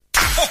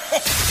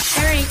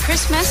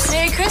Christmas.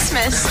 Merry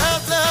Christmas.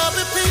 Let there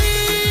be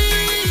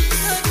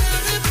peace.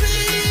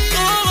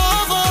 All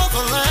over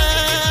the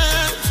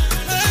land.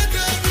 Let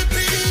there be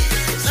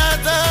peace.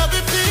 Let there be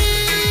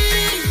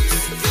peace.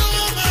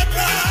 Fill my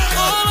pride.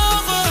 All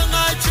over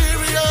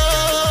Nigeria.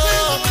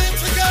 We're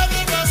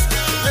together us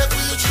now. Let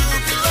we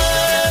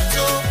jubilate,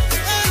 oh.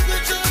 Let we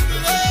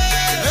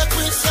jubilate. Let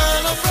we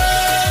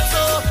celebrate,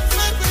 oh.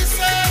 Let we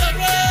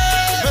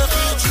celebrate. Let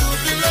we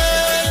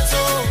jubilate,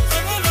 oh.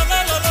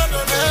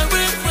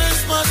 Merry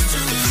Christmas to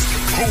you.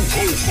 Ho,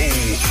 ho, ho.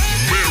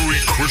 Merry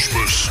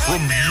Christmas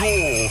from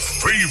your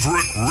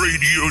favorite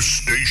radio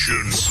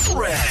station.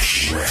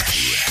 Fresh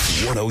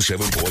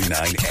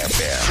 107.9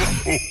 FM.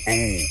 Ho, ho.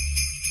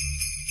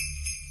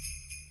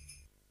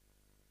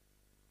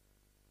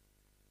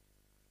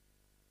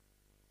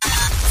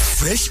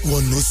 Fresh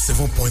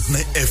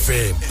 107.9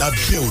 FM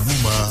lábẹ́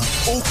Olúmọ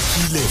ó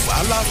kilẹ̀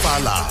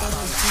fàlàfàlà.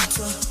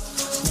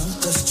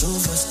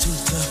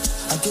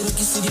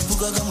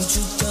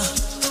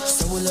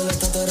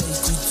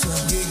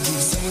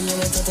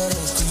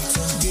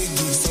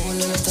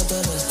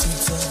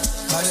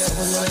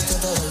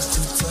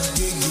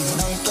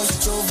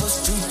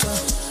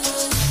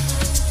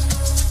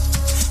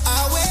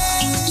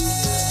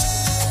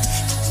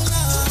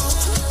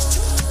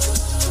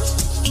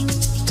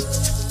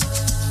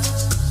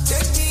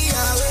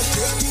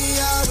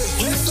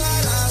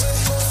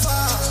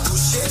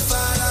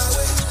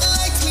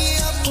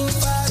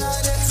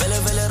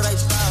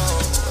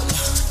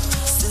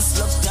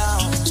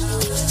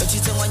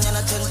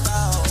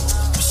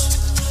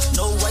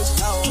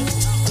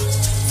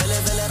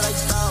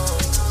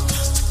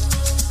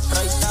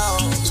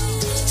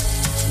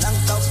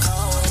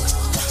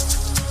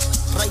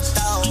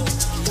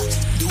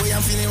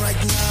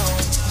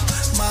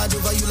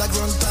 You like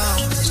run down,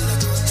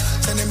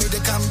 telling me to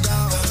calm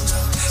down.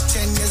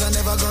 10 years I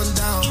never gone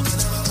down.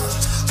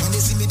 When they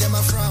see me, them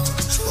I frown,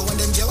 but when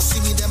them girls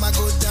see me, them I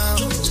go down.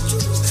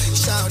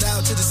 Shout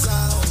out to the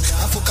sound,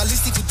 I'm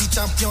focalistic with the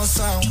champion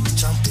sound.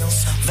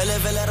 Vele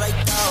vele right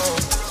now,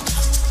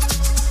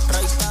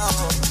 right now.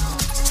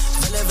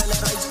 Vele vele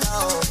right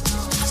now,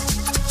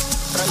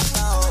 right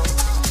now.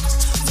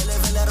 Vele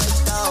vele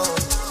right now,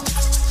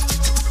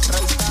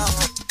 right now.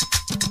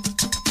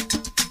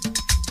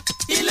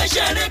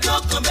 Iléeṣẹ́ rédíò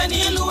kan bẹ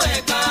nílùú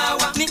Ẹ̀gbá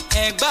wa. Ní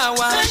Ẹ̀gbá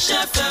wa. Fresh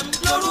FM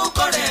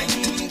lórúkọ rẹ̀ ń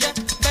jẹ́.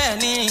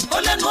 Bẹ́ẹ̀ni. Ó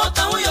lẹ́nu ó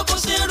táwọn yòókù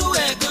sí irú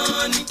ẹ̀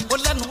gan-an ni. Ó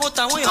lẹ́nu ó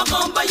táwọn yòókù.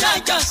 Ọkàn bá yá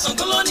ìjà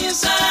Ṣàngó ló ní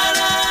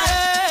sáárá.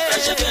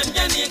 Fresh FM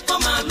jẹ́ ní kọ́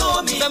máa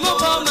lómi. Bẹ́ẹ̀ mú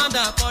kọ́ máa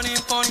dà kọrin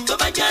kọrin. Tó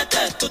bá jẹ́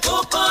tẹ̀ tó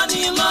kọ́ ní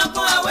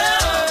lọ́gbọ́n àwẹ̀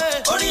o.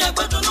 Orin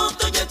ẹgbẹ́dúnú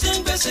tó jẹ́ ti ń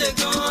gbèsè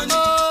gan-an ni.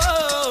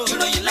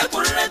 Ìròyìn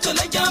lẹ́kùnrẹ́rẹ́ tó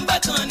lẹ́jà ń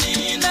bàtàn ní.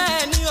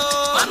 Bẹ́ẹ̀ni o.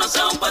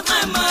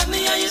 107.9 máa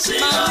níyàyí sí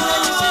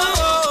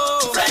o.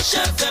 Fresh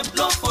FM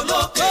ló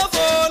follow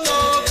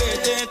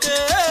kété.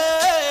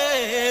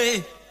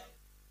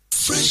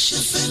 Fresh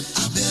FM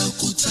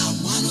Abẹ́òkúta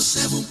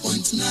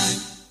 107.9.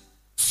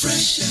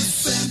 Fresh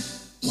FM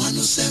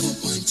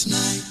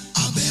 107.9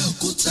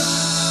 Abẹ́òkúta.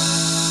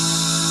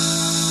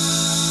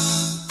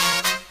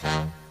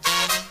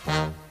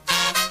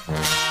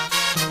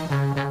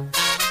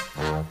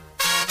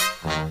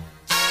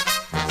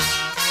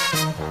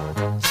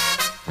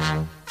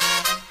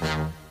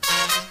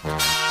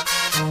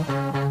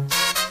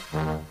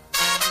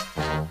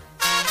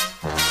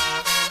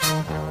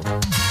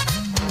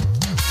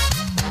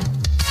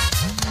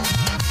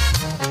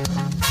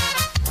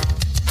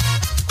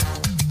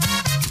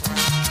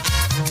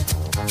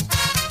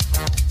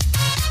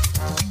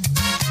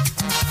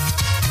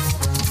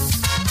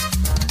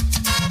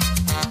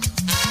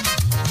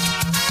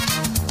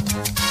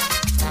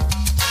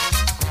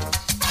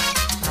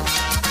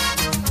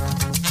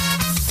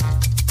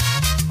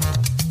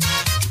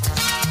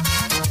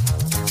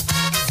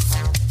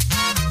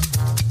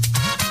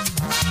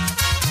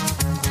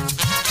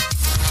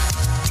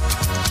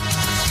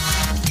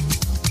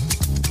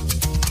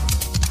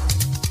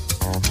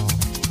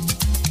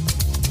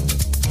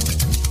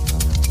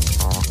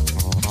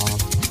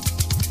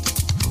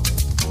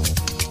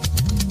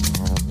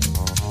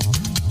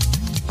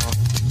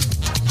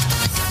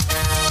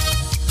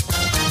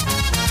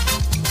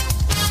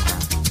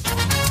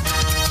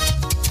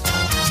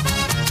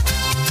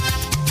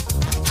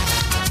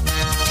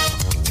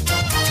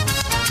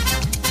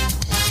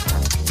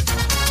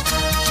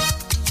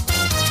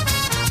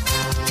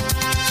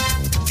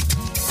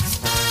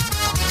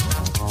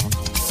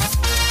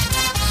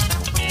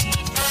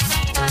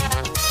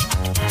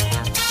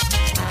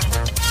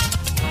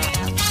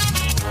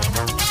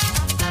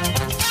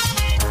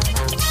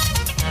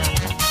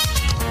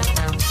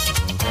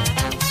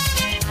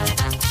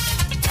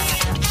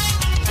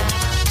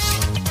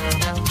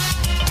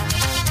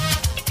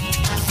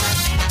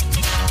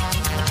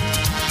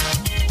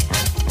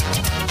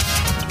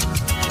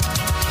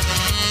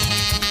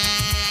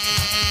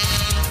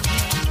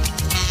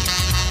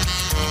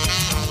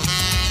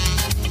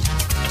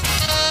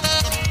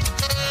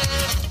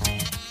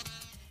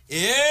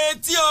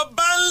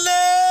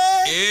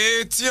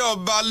 Etí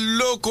ọba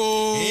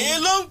lóko. èyí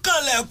ló ń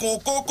kànlẹ̀kùn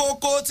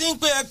kókókó tí ń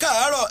pè ẹ́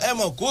káàárọ̀ ẹ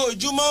mọ̀ kó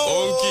ojúmọ́ o. ó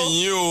ń kì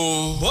yín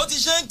o. bó ti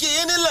ṣe ń kí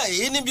yín nílẹ̀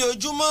yìí níbi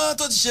ojúmọ́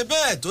tó ti ṣe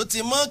bẹ́ẹ̀ tó ti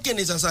mọ́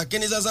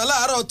kìnìṣàṣà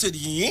láàárọ̀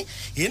tèdí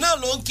iná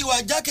ló ń kí wa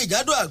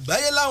jákèjádò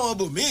àgbáyé láwọn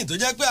bòmíì tó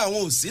jẹ́ pé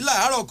àwọn ò sí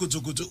láàárọ̀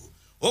kùtùkùtù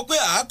ó pé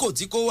àákò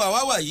tí kò wá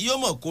wà yìí yóò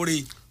mọ̀ kóre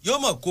yóò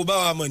mọ̀ kó bá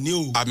wa mọ̀ ní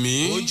o.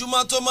 àmín.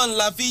 ojúmọ́ tó máa ń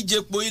la fi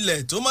jẹpo ilẹ̀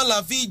tó máa ń la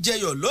fi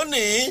jẹyọ̀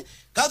lónìí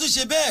ká tún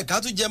ṣe bẹ́ẹ̀ ká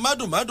tún jẹ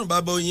mádùnmádùn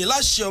bàbá oyin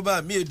láṣẹ ọba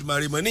mi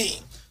Èdùmàrè mọ́ ní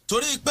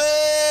torí pé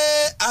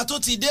a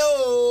tún ti dé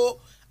o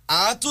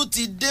a tún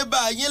ti dé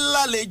bá yín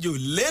lálejò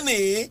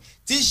lénìí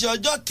tí í ṣe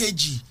ọjọ́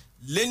kejì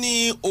léní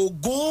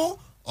ogún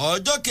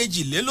ọjọ́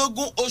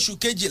kejìlélógún oṣù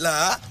kejìlá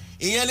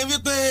ìyẹn ni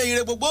wípé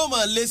ire gbogbo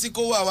mọ̀ lé sí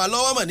kó wà wá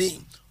lọ́wọ́ mọ̀ ní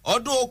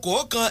ọdún okòó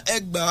kan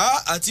ẹgbàá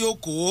àti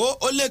okòó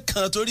ó lé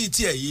kan torí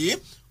tiẹ̀ yìí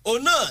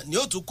òun náà ni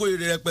ó tún kó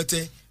ire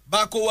rẹpẹtẹ bá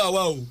kó wà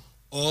wá o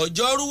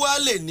ọjọ́rú wa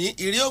lè ní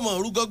ìrí ọmọ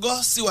òru gọ́gọ́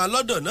sí wa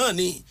lọ́dọ̀ náà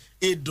ni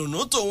ìdùnnú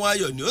tòun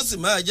ayọ̀ ni ó sì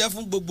máa jẹ́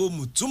fún gbogbo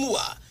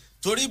mùtúmùwà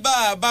torí bá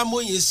a bá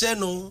móyin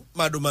sẹ́nu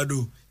màdòmàdò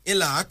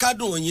ìlà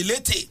akádùn òyìn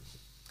létè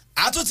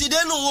àtúntì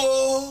dénú o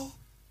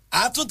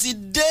àtúntì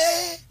dé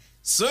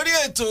sórí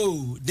ètò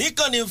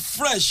níkànnì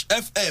Fresh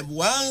FM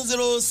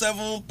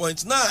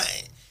 107.9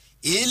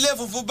 ilé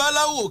funfun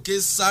báláwo òkè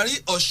sáré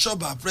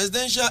ọ̀ṣọ́bà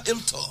presidential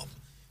hilltop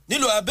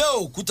nílùú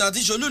Abẹ́òkúta tí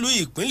ṣolúlú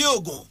ìpínlẹ̀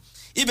Ògùn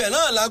ibẹ̀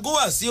náà lagún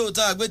wá sí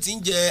òta àgbẹ̀ tí ń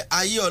jẹ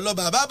ayé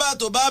ọlọ́ba bábá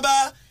tó bábá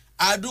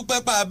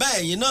adúpẹ́pà abẹ́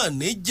ẹ̀yìn náà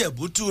ní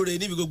jẹ̀bútúre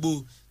níbi gbogbo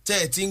tẹ́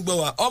ẹ̀ ti ń gbọ́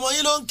wá ọmọ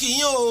yín ló ń kí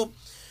yín o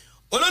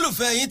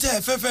olólùfẹ́ yín tẹ́ ẹ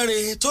fẹ́fẹ́ re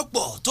tó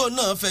pọ̀ tó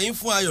náà fẹ́ yín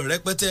fún ayọ̀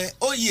rẹpẹtẹ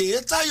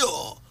Oyètáyọ̀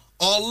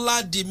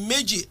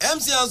Ọládìméjì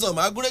MC Azom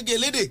agúrégé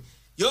lédè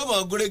yóò mọ̀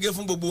agúrégé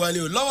fún gbogbo wa ni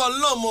o lọ́wọ́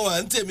lọ́mọ wà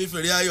ń tèmi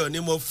fèrè ayọ̀ ni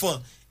mo fọ́n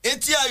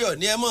etí ayọ̀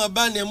ni ẹ mọ́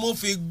bá ni mo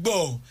fi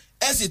gbọ́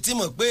ẹ sì ti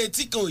mọ̀ pé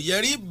etí kan ò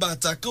yẹrí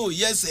bàtà kan ò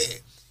yẹsẹ̀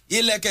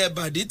ilẹ̀kẹ̀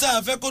ìbàdí tá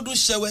a fẹ́ kó dún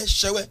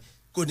ṣẹwẹ́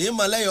kò ní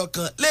mọ lẹ́yọ̀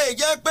kan lè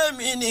jẹ́ pé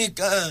mi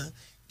nìkan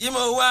kí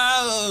mo wá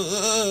o.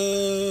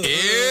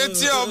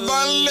 Etí ọba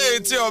ńlẹ̀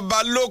etí ọba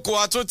lóko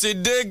a tún ti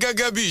dé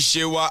gẹ́gẹ́ bí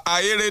ìṣe wa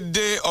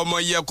ayérédé ọmọ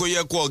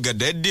yẹkoyẹko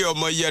ọ̀gẹ̀dẹ̀ dé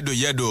ọmọ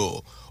yẹdòyẹdò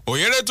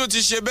òyìnbó tún ti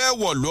ṣe bẹ́ẹ̀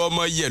wọ̀lú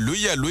ọmọ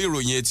yẹ̀lúyẹ̀lú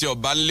ìròyìn etí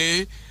ọba ńlẹ̀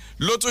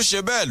ló tún ṣe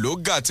bẹ́ẹ̀ ló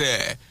gàtẹ̀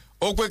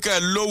ó pé kẹ́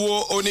lówó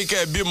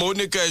oníkẹ́ bímọ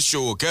oníkẹ́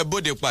ṣòwò kẹ́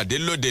bóde pàdé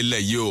lóde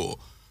lẹ̀ yìí o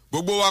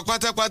gbogbo wa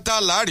pátápátá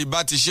láàrí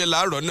bá ti ṣe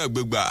láàárọ̀ náà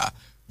gbégbà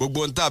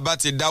gbogbo ń tá bá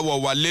ti dáwọ́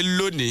wa lé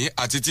lónìí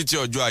àti títí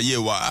ọjọ́ ayé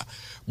wa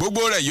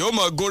gbogbo rẹ̀ yóò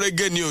mọ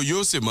gúnrégé ni o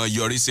yóò sì mọ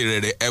yọrí sí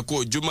rere ẹ kú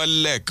ojúmọ́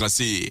lẹ́ẹ̀kan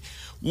sí i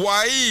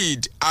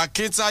Waheed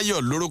Akíntayọ̀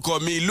lórúkọ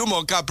mi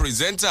ìlúmọ̀ọ́ká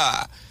pírẹsẹ́ńtà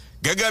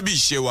gẹ́gẹ́ bí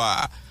ìṣe wa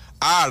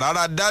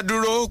àràrà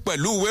dádúró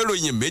pẹ̀lú ìwé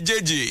ìròyìn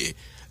méjèèjì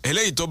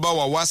eléyìí tó bá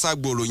wà wá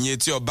ságbòròyìn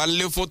etí ọba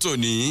ńlẹ̀ fótó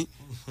ní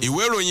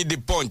ìwé ìròyìn The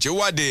Punch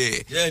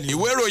wádìí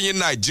ìwé ìròyìn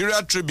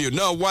Nigeria Tribune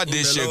náà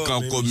wádìí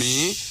ṣèkànkòmí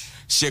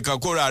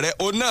ṣèkànkóra rẹ̀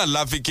ó náà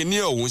la fi kíní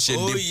ọ̀hún ṣe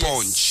The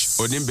Punch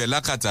oníbẹ̀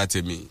lákàtà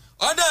tèmi.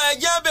 ọ̀dà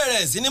ẹjẹ́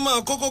bẹ̀rẹ̀ sí ni máa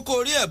kókó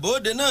orí ẹ̀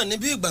bóde náà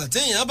níbi ìgbà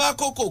téèyàn bá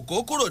kókò kó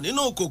kúrò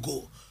nínú kòkò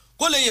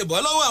kó lè yèbọ́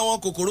lọ́wọ́ àwọn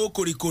kòkòrò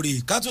kòrìkòrì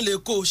ká tún lè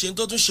kó ṣe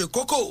tó tún ṣe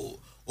kókò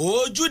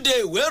ojúde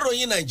ìwé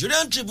ìròyìn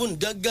Nigerian Tribune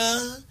gangan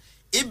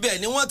ibẹ̀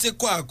ni wọ́n ti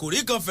kọ àkòrí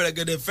kan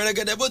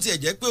fẹ̀rẹ̀gẹ̀dẹ̀ bó tiẹ̀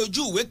jẹ́ pé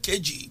ojú ìwé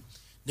kejì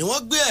ni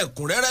wọ́n gbé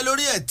ẹ̀kúnrẹ́rẹ́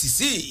lórí ẹ̀ tì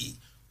sí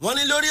wọ́n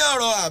ní lórí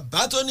ọ̀rọ̀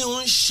àbá tó ní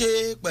ń ṣe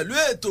pẹ̀lú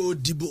ètò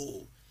òdìbò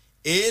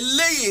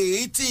eléyìí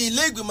tí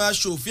ilé ìgbìmọ̀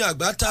asòfin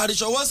àgbà taari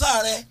ṣọwọ́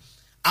sáàrẹ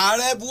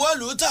ààrẹ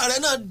buwọ́lù tààrẹ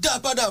náà dá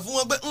padà fún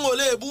wọn pé n ò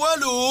lè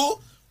buwọ́lù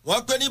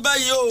wọ́n pé ní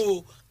báyìí o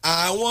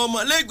àwọn ọmọ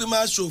ilé ìgbìmọ̀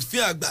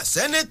asòfin àgbà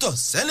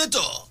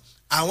sẹ́nẹ́tọ̀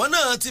àwọn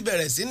náà ti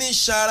bẹ̀rẹ̀ sí ní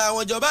ṣara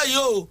wọn jọ báyìí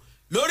o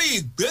lórí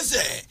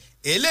ìgbésẹ̀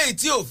eléyìí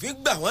tí òfin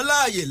gbà wọ́n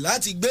láàyè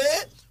láti gbé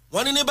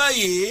wọ́n ní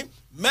báyìí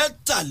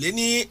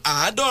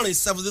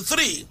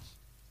 73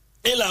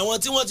 ilà àwọn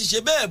tí wọ́n ti ṣe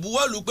bẹ́ẹ̀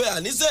buwọ́lù pé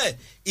àníṣe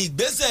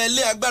ìgbésẹ̀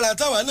ilé agbára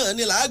táwa náà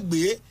ní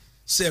làágbé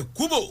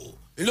Ṣẹ̀kúbò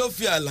ló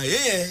fi àlàyé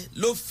yẹn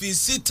ló fi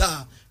síta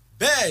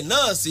bẹ́ẹ̀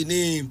náà sì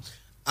ni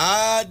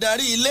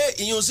adarí ilé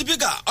ìyún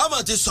sípíkà ọmọ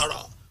ti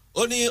sọ̀rọ̀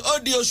ó ní ó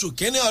di oṣù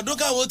kínní ọdún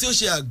káwọn tí ó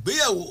ṣe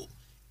àgbéyẹ̀wò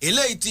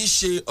eléyìí ti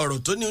ṣe ọ̀rọ̀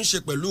tó ní ń ṣe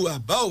pẹ̀lú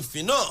àbá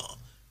òfin náà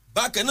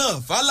bákan náà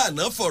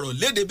Fálànà fọ̀rọ̀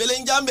léde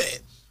belenjambe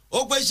ó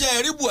pé ṣe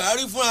rí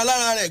Buhari fúnra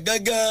lára rẹ̀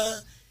gangan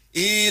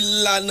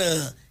ìlànà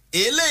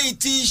eléyìí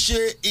tí í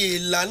ṣe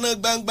ìlànà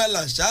gbangba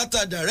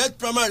làṣáta direct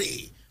primary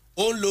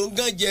òun ló ń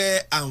gán jẹ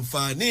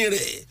àǹfààní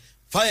rẹ̀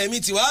Fáyẹmí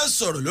ti wá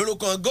sọ̀rọ̀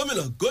lórúkọ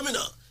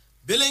gómìnà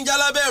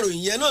belenjala bẹ̀rù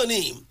ìyẹn náà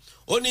ni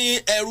ó ní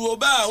ẹ̀rù ò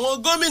bá àwọn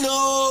gómìnà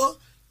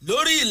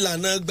lórí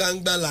ìlànà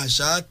gbangba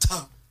làṣáta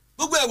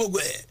gbogbo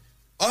ẹ̀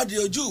ọdí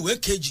ojú ìwé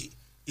kejì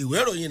ìwé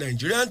ìròyìn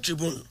Nigerian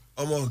Tribune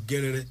ọmọ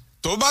gẹrẹrẹ.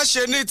 tó bá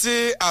ṣe ní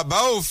ti àbá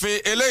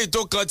òfin eléyìí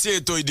tó kan ti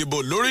ètò ìdìbò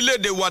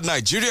lórílẹ̀‐èdè wa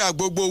Nàìjíríà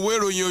gbogbo ìwé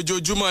ìròyìn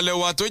ojoojúmọ́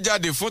lẹ́wà tó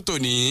jáde fún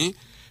tòní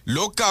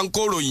ló kà ń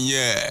kó ròyìn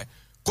yẹn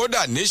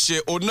kódà níṣe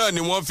òun náà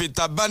ni wọ́n fi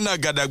ta bánà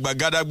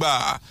gàdàgbà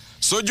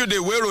sójúde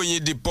ìwé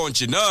ìròyìn The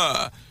Punch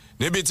náà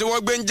níbi tí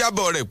wọ́n gbé ń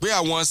jábọ̀ rẹ̀ pé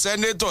àwọn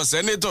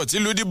sẹ́nétọ̀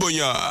tìlú dìbò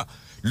yàn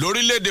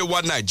lórílẹ̀‐èdè wa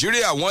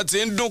nàìjíríà wọ́n ti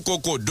ń dún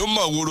kòkò dún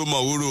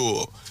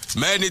mọ̀wúrú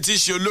mẹ́ni tí í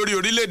ṣe olórí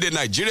orílẹ̀‐èdè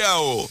nàìjíríà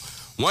o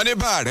wọ́n ní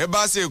bàárẹ̀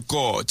bá ṣe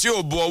kọ̀ tí ò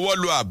bu ọwọ́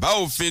lu àbá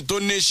òfin tó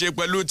ní í ṣe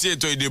pẹ̀lú ti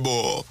ètò ìdìbò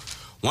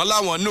wọ́n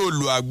láwọn náà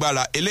lu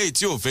agbára eléyìí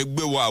tí ò fẹ́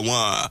gbé wọ àwọn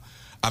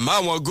àmọ́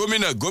àwọn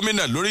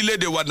gómìnà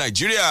lórílẹ̀‐èdè wa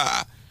nàìjíríà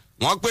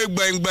wọ́n pé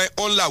gbẹ̀ngbẹ̀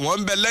òun làwọn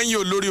ń bẹ lẹ́yìn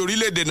olórí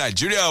orílẹ̀‐èdè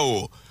nàìjíríà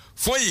o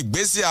fún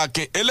ìgbésẹ̀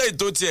akin eléyìí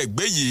tó tiẹ̀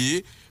gbé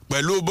yìí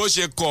pẹ̀lú bó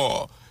ṣe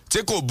kọ̀ tí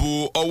kò bu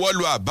ọwọ́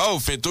lu àbá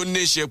òfin tó ní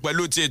í ṣe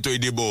pẹ̀lú ti ètò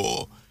ìdìbò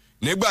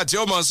nígbà tí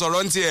ó mọ̀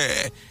sọ̀rọ̀ ń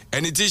tiẹ̀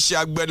ẹni tí í ṣe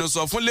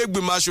agbẹnusọ fún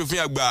lẹ́gbìmọ̀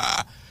aṣòfin àgbà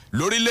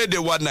lórílẹ̀‐èdè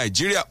wa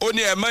nàìjíríà ó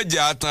ní ẹ má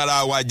jẹ́ atanra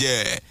wa jẹ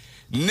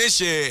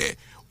níṣe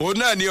òun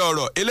náà ní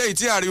ọ̀rọ̀ eléyìí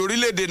tí ààrẹ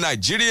orílẹ̀‐èdè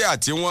nàìjíríà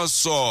tí wọ́n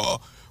sọ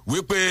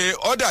wípé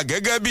ó dà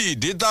gẹ́gẹ́ bí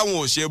ìdí táwọn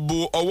ò ṣe bu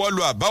ọwọ́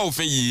lu àbá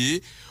òfin yìí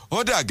ó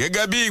dà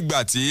gẹ́gẹ́ bí ìgbà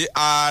tí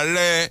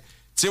ààrẹ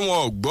tí wọn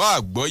ò gbọ́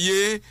àgbọ́yé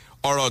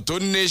ọ̀rọ̀ tó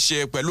ní ṣe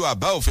pẹ̀lú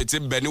àbá òfin tí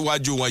ń bẹ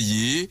níwájú wọn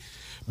yìí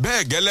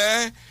bẹ́ẹ̀ gẹ́lẹ́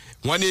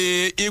wọ́n ní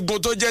igun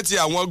tó jẹ́ ti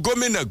àwọn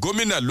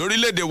gómìnà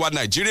lórílẹ̀‐èdè wa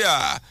nàìjíríà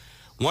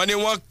wọ́n ní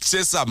wọ́n ṣe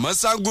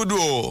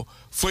sàmọ́sángúdù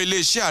fún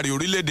iléeṣẹ́ ààrẹ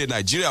orílẹ̀‐èdè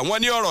nàìjíríà wọ́n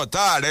ní ọ̀rọ̀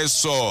tá ààrẹ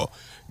sọ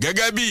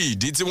gẹ́gẹ́ bí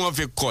ìdí tí wọ́n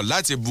fi kọ̀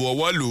láti bu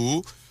ọwọ́ lù ú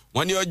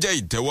wọ́n ní ó jẹ́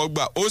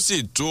ìtẹ́wọ́gbà ó sì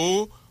tó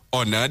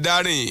ọ̀nà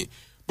dárìn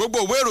gbogbo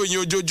ìwé ìròyìn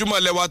ojoojúmọ́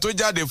lẹ́wà tó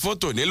jáde fún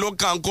tòní ló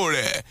kàńkò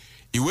rẹ̀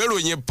ìwé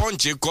ìròyìn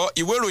punch kọ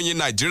ìwé ìròyìn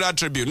Nigeria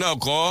Tribune náà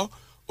kọ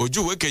ojú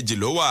ìwé kejì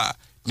ló wà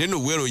nínú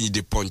ìwé ìròyìn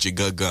the punch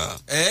gangan.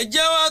 ẹ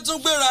jẹ́ wá tún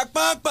gbéra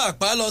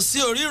pápápá lọ sí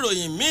orí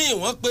ìròyìn míì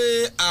wọ́n pe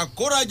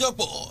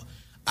àkórajọpọ̀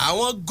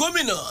àwọn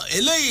gómìnà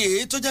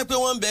eléyìí tó jẹ́ pé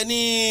wọ́n ń bẹ ní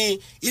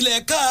ilẹ̀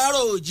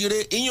káàárọ̀ òjìrè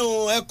ìyún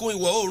ẹkùn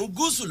ìwọ̀ oòrùn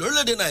gúúsù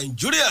lórílẹ̀‐èdè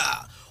nàìjíríà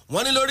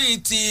wọ́n ní lórí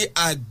ti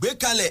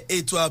àgbékalẹ̀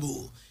ètò ààbò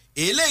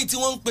eléyìí tí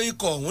wọ́n ń pe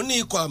ikọ̀ ọ̀hún ní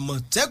ikọ̀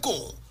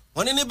àmọ̀tẹ́kùn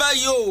wọ́n ní ní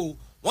báyìí o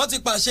wọ́n ti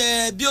pàṣẹ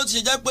bí ó ti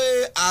ṣe jẹ́ pé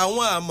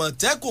àwọn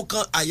àmọ̀tẹ́kùn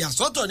kan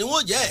àyàsọ́tọ̀ ni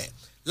wọ́n jẹ́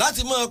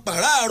láti mọ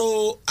pàráàrò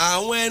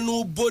àwọn ẹnu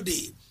bodè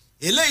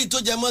eléyìí tó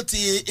jẹ mọ́ ti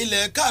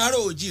ilẹ̀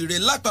káàárọ̀ òjìrè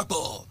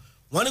lápapọ̀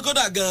wọ́n ní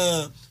kódà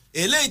gan-an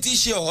eléyìí ti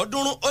ṣe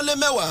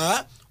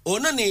 310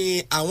 òun náà ni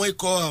àwọn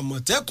ikọ̀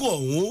àmọ̀tẹ́kùn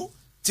ọ̀hún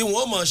tí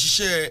wọ́n mọ̀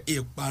ṣiṣẹ́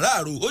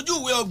ìpàráàrò ojú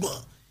ìwé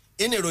 30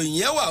 ìní ìròyìn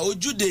yẹn wà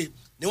ojúde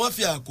ni wọ́n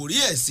fi àkórí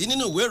ẹ̀ sí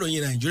nínú ìwé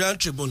ìròyìn Nigerian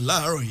Tribune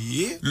láàárọ̀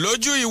yìí.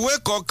 lójú ìwé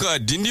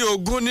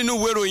 19 nínú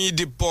ìwé ìròyìn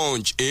The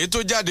Punch èyí tó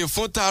jáde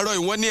fún tàárọ̀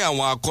ìwọ́n ní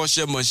àwọn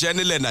akọ́ṣẹ́mọṣẹ́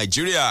nílẹ̀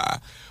Nàìjíríà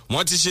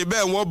wọ́n ti ṣe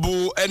bẹ́ẹ̀ wọ́n bu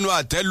ẹnu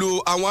àtẹ́lu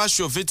àwọn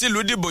aṣòfin tìlú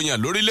dìbò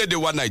yàn lórílẹ̀‐èdè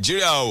wa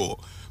Nàìjíríà o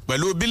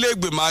pẹ̀lú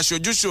bílẹ̀gbìmọ̀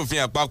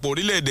aṣojú-ṣòfin àpapọ̀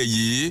orílẹ̀‐èdè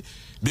yìí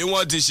bí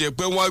wọ́n ti ṣe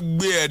pé wọ́n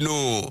gbé ẹnu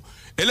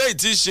eléyìí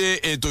ti ṣe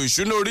ètò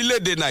ìṣúná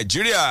orílẹ̀‐èdè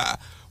Nàìjíríà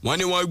wọ́n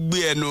ní wọ́n gbé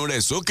ẹnu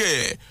rẹ̀ sókè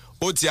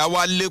ó ti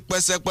àwa lé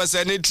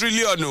pẹ́sẹ́pẹ́sẹ́ ní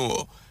tírílíọ̀nù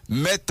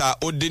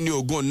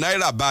 3.20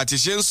 náírà bá a ti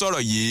ṣe ń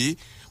sọ̀rọ̀ yìí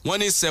wọ́n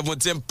ní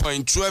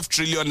 17.12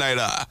 trillion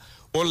naira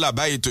ó ń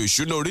làbá ètò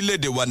ìṣúná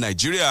orílẹ̀‐èdè wa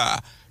Nàìjíríà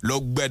lọ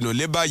gbẹnu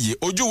lé báyìí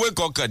ojú ìwé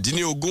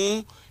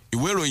 19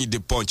 ìwé ìròyìn The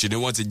Punch ni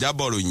wọ́n ti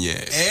jábọ̀ ròyìn ẹ̀.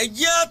 ẹ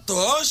jẹ́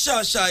àtọ̀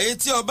ṣàṣà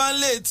etí ọba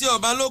ńlẹ̀ etí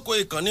ọba lóko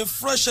ìkànnì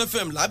Fresh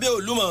FM lábẹ́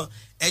Olúmọ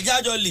ẹ̀já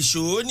àjọ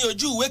lìṣó ní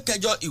ojú ìwé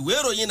 9 ìwé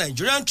ìròyìn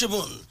Nigerian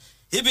Tribune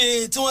ibi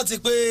tí wọ́n ti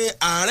pé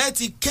ààrẹ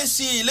ti ké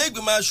sí ilé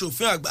ìgbìmọ̀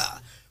aṣòfin àgbà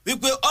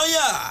wípé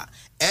ọ̀yà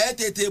ẹ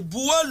tètè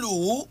buwọ́lù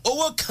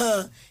owó kan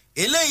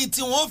eléyìí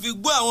tí wọ́n fi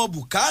gbọ́ àwọn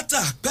bùkátà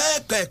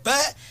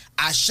pẹ́ẹ́pẹ́ẹ́pẹ́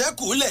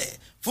àṣẹ́kùlẹ̀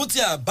fún ti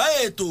àbá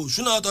ètò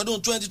ìṣúná ọdún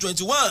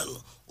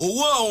 2021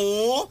 owó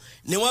ọ̀hún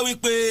ni wọ́n wí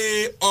pé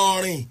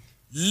ọ̀rìn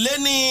lé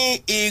ní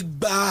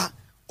 200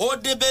 ó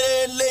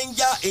débẹ̀rẹ̀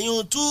lẹ́ńjà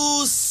ìyún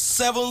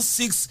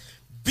 276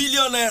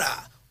 billion naira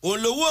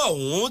olówó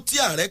ọ̀hún tí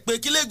ààrẹ pé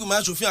kí ilé-ìgbìmọ̀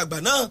aṣòfin àgbà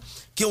náà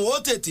kí wọ́n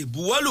tètè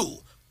buwọ́lù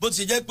bó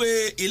ti jẹ́ pé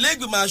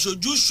ilé-ìgbìmọ̀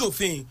aṣojú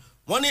ṣòfin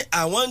wọ́n ní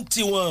àwọn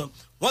tiwọn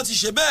wọ́n ti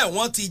ṣe bẹ́ẹ̀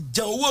wọ́n ti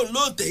jẹun owó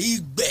lóòtẹ́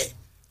ìgbẹ́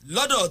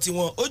lọ́dọ̀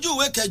tiwọn ojú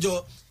ìwé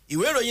 9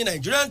 ìwé ìròyìn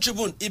Nigerian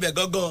Tribune ibẹ̀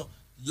gangan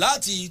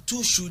láti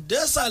túṣu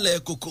désàlẹ̀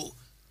kòkò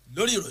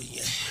lórí ìròyìn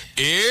yẹn.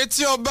 èyí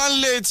tí ọba ń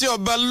lé tí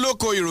ọba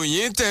lóko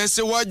ìròyìn tẹ̀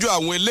síwájú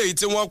àwọn eléyìí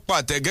tí wọ́n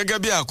pàtẹ gẹ́gẹ́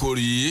bí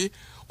àkòrí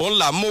òun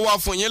là mú wá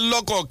fún yín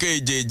lọ́kọ̀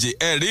kejì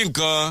ẹ̀rí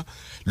nǹkan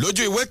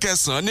lójú ìwé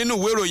 9 nínú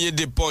ìwé ìròyìn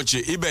The Punch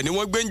ibẹ̀ ni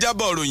wọ́n gbé ń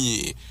jábọ̀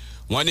ròyìn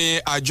wọ́n ní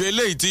àjọ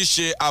eléyìí tí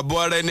ṣe ààbò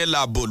ara ẹni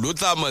làbò ló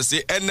tà mọ̀ sí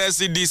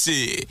NSCDC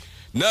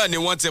náà ni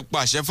wọ́n ti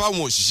pàṣẹ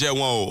fáwọn òṣìṣẹ́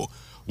wọn o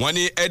wọ́n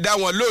ní ẹ dá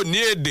wọn lóò ní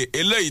èdè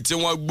eléyìí tí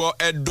wọ́n gbọ́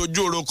ẹ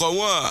dojú orúkọ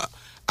wọn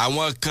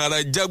àwọn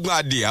kàràǹjẹ́gbọ̀n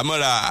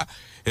adìyàmọ́ra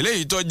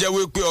eléyìí tó jẹ́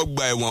wípé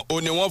ọgbà ẹ̀wọ̀n ó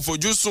ní wọ́n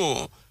fojú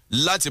sùn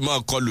láti máa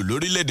kọlù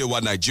lórílẹ̀‐èdè wa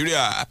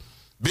Nàìjíríà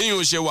bí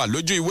yóò ṣe wà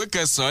lójú ìwé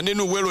 9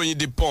 nínú ìwé ìròyìn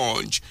The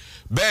Punch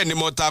bẹ́ẹ̀ ni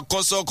mo ta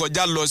kọ́sọ́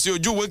kọjá lọ sí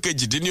ojú ìwé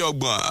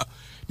 28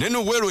 nínú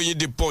ìwé ìròyìn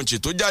The Punch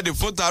tó jáde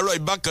fún tàárọ̀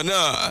ìbákan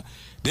náà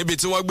níbi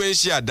tí wọ́n gbé ń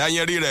ṣe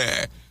àdáyẹnrí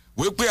rẹ̀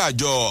wípé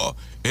àjọ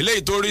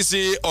eléyìí tó rí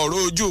sí ọ̀rọ̀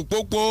ojú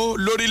pópó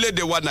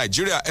lórílẹ̀‐èdè wa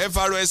Nàìjíríà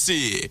FRSC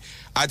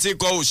àti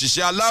ikọ̀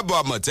òṣìṣẹ́ aláàbò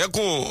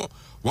àmọ̀tẹ́kùn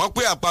wọ́n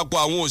pé àpapọ̀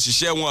àwọn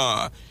òṣìṣẹ́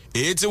wọn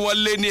èyí tí wọ́n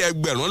lé ní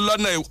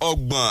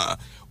 20,000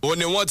 ó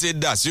ní wọ́n ti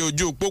dà sí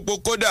ojú pópó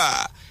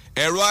kódà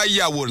ẹ̀rọ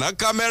ayàwòrán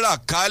kámẹ́rà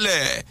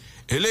kálẹ̀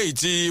eléyìí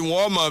tí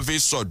wọ́n máa fi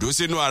sọ̀dọ̀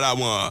sínú ara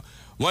wọn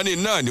wọ́n ní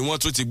náà ni wọ́n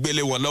tún ti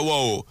gbélé wọn lọ́wọ́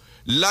o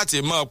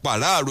láti máa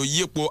pàráàrò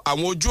yípo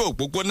àwọn ojú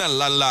òpópónà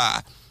ńláńlá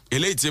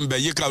eléyìí tí ń bẹ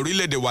yíká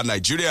orílẹ̀-èdè wa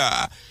Nàìjíríà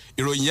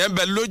ìròyìn yẹn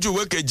bẹ lójú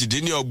ìwé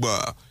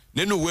 28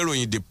 nínú ìwé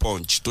ìròyìn The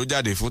Punch tó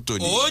jáde fún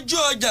tòní. ojú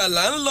ọjà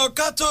là ń lọ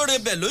ká tó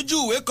rebẹ̀ lójú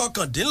ìwé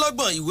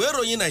 29 ìwé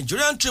ìròyìn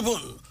Nigerian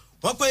Tribune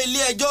wọ́n pé ilé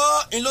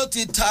ẹjọ́ ń ló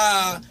ti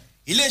ta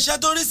iléeṣẹ́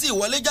tó rí sí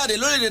ìwọlé jáde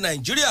lórílẹ̀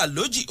Nàìjíríà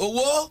lójì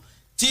owó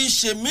tí í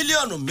ṣe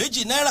mílíọ̀nù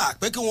 $2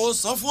 pé kí wọ́n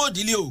san fún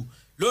òdìlé o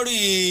lórí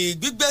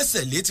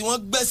gbígbẹ́sẹ̀ lé tí wọ́n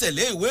gbẹ́sẹ̀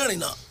lé ìwé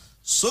ìrìnnà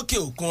sókè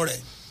òkun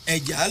rẹ̀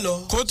ẹ̀já lọ.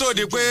 kó tó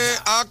di pé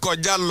a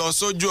kọjá lọ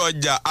sójú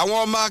ọjà àwọn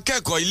ọmọ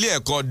akẹ́kọ̀ọ́ ilé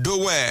ẹ̀kọ́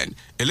Dowen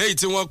eléyìí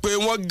tí wọ́n pé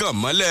wọ́n gàn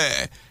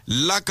mọ́lẹ̀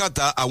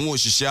lákàtà àwọn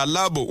òṣìṣẹ́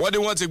aláàbò wọ́n ní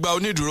wọ́n ti gba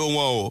onídùúró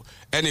wọn o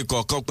ẹnì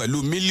kọ̀ọ̀kan pẹ̀lú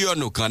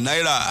mílíọ̀nù kan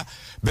náírà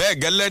bẹ́ẹ̀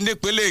gẹ́lẹ́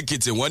nípínlẹ̀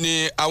Èkìtì wọ́n ní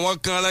àwọn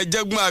kan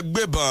jẹ́gbọ́n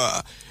agbébọn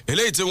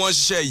eléyìí tí wọ́n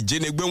ṣiṣẹ́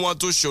ìjínigbé wọn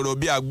tó ṣòro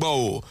bí agbọ́n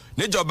o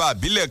níjọba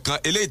àbílẹ̀ kan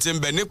eléyìí tí ń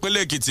bẹ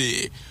nípínlẹ̀ Èkìtì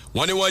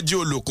wọ́n ní wọ́n jí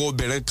olùkọ́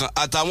obìnrin kan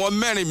àtàwọn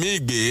 4 míì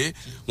gbé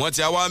wọ́n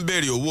ti wá ń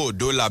béèrè owó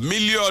dọ́là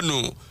mílíọ̀nù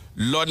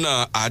lọ́nà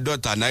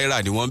 50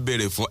 náírà ni wọ́n ń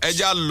béèrè fún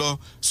ẹjá lọ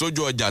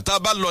sójú ọjà tá a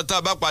bá lọ tá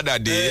a bá padà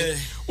dé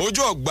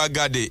ojú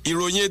ọ̀gbagadè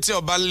ìròyìn etí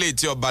ọba ńlẹ̀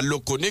etí ọba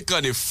lóko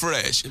níkànnì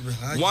fresh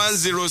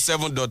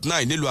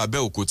 107.9 nílùú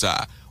Abẹ́òkúta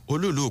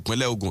olúùlú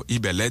ìpínlẹ̀ Ògùn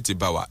ibẹ̀lẹ̀ ti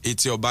bá wa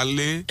etí ọba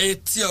ńlẹ̀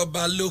etí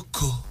ọba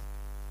lóko.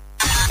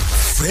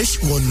 Fresh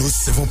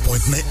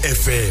 107.9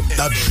 FM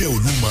lábẹ́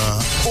Olúmọ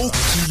ó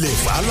kilẹ̀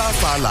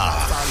fàlàfàlà.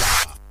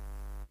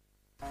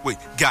 Wait,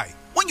 guy,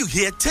 when you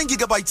hear 10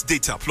 gigabytes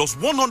data plus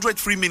 100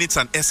 free minutes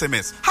and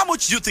SMS, how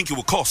much do you think it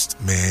will cost?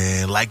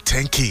 Man, like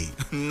 10K.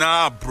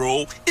 Nah,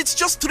 bro, it's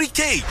just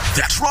 3K.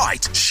 That's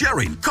right.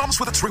 Sharing comes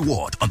with its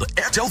reward on the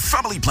Airtel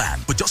family plan.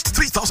 For just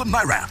 3,000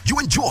 naira, you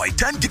enjoy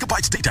 10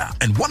 gigabytes data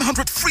and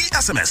 100 free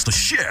SMS to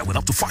share with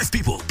up to 5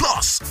 people.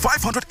 Plus,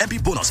 500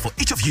 MB bonus for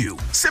each of you.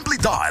 Simply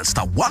dial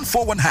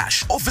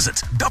 *141# or visit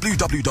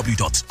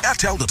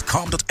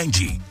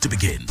www.airtel.com.ng to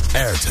begin.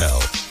 Airtel,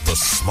 the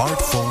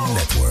smartphone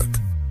network.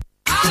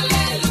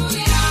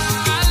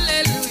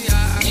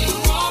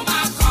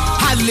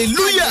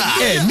 hallelujah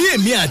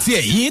ẹ̀mí àti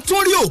ẹ̀yin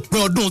tún rí òpin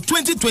ọdún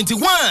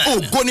 2021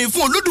 ògo ni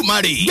fún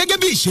Olódùmarè gẹ́gẹ́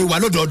bí ìṣe wa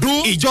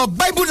lọ́dọọdún ìjọ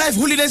Bible Life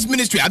Holiness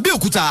Ministry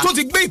Abẹ́òkúta tó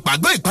ti gbé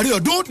ìpàgọ́ ìparí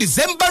ọdún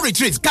December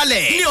retreat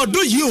kalẹ̀ ní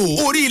ọdún yìí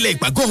o orí ilẹ̀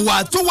ìpàgọ́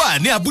wa tó wà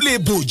ní abúlé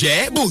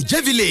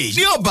bòjẹ́ village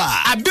ní ọ̀bà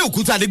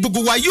Abẹ́òkúta ní gbogbo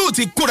wa yóò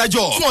ti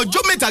kórajọ fún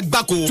ọjọ́ mẹ́ta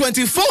gbáko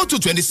 24 to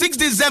 26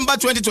 December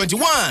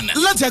 2021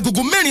 láti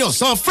agogo 4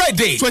 ọ̀sán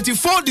Friday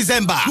 24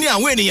 December ní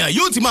àwọn ènìyàn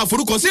yóò ti máa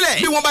forúkọ sílẹ̀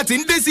bí wọ́n bá ti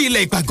ń dé sí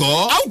ilẹ̀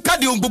ìpàgọ́ a ó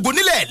káde ohun gbogbo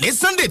nílẹ̀ ní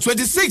Sunday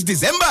 26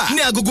 December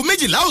ní agogo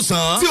 12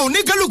 ọ̀sán tí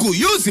oníkálùkù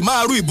yóò sì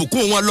máa ru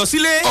ìbùkún wọn lọ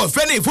sílé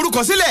ọ̀fẹ́ ní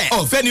ìforúkọsílẹ̀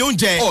ọ̀fẹ́ ní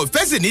oúnjẹ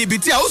ọ̀fẹ́ sì ní ibi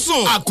tí a ó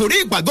sùn àkòrí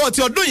ìpàgọ́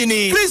ti ọdún yìí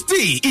ni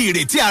Kristi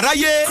ìrètí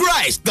aráyé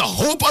Christ the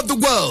hope of the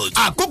world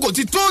àkókò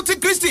ti tó tí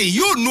Kristi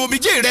yóò nu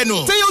omijé rẹ nù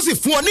tí yóò sì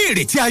fún ọ ní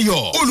ìrètí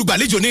ayọ̀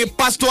olùgbàlejò ni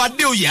Pastor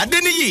Adéoyè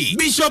Adéníyì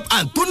Bishop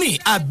Anthony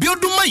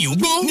Abiodun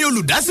Mayungbo ní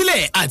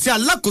olùdásílẹ̀ àti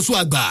alákòóso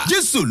àgbà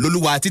Jésù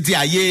lolúwa títí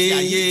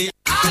ayé.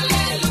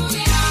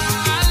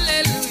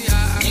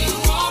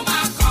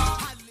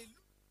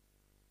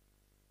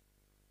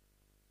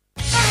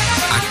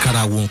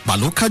 àwọn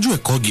pàló kájú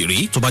ẹ̀kọ́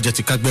gírí tó bá jẹ́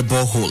ti ká gbẹ́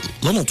borehole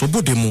lọ́nà tó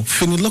bóde mu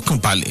fini lọ́kàn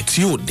balẹ̀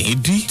tí ò ní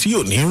dí tí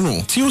ò ní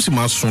rùn tí ó sì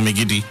máa sunmi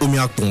gidi omi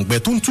apòǹgbẹ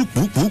tó ń tú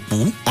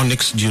pùpùpù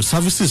Onyx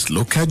Geoservices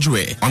ló kájú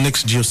ẹ̀.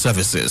 Onyx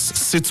Geoservices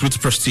sits with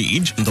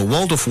prestige in the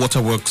world of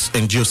waterworks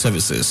and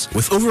geoservices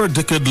with over a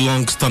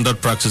decade-long standard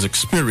practice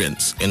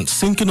experience in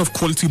sinking of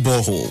quality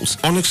boreholes.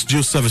 Onyx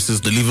Geoservices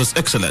delivers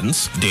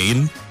excellence day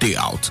in, day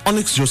out.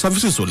 Onyx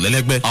Geoservices ò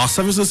lẹ́lẹ́gbẹ́. Our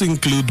services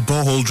include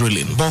borehole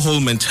drilling, borehole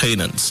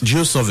maintenance,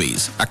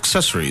 geosurveys,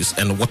 accessories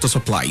and water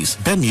supplies.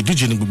 Bẹ́ẹ̀ni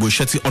ìdíje ni gbogbo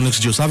iṣẹ́ tí Onyx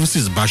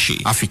Geoservices bá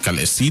ṣe.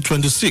 Àfikàlẹ̀ sí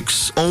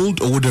 26 Old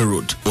Owode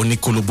Road,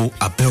 Oníkólóbó,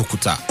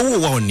 Abẹ́òkúta. Owó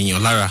wa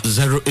ònìyàn lára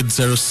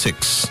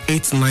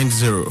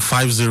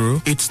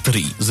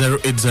 0806-890-5083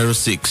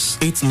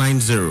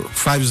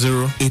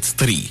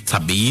 0806-890-5083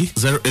 tàbí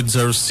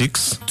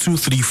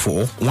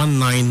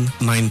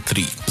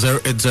 0806-234-1993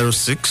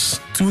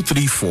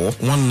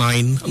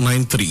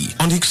 0806-234-1993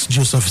 Onyx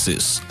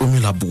Geoservices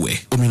Omilabuwe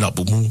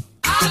Omilabumu.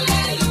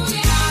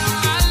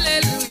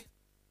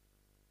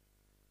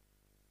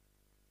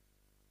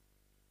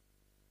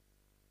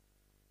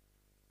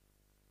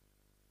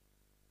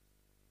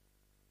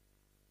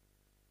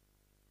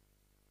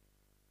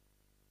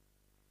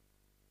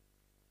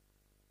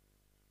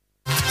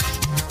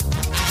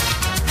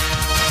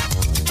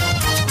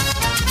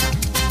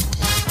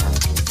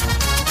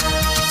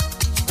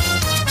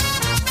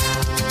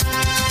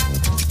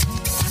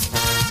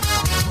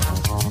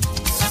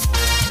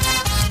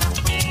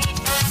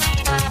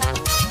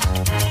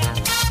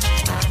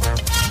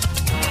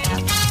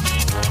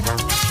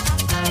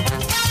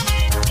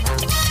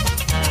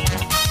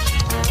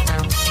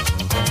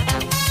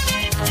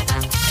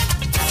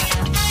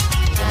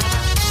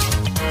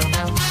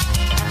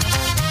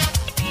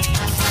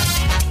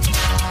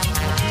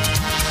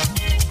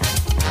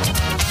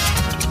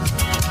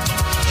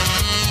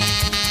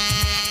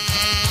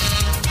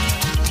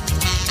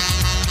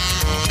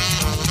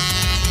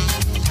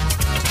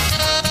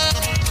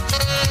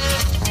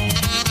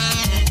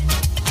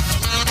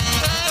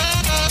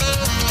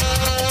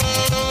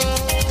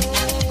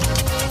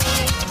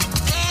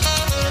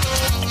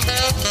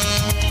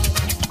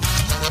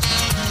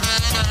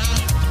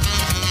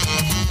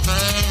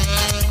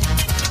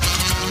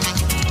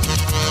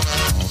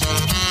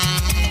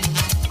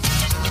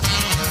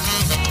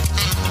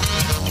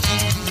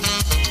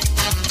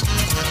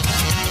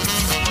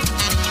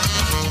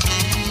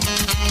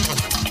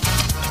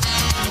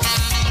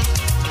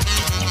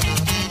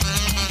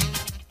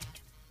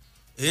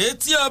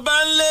 etí ọba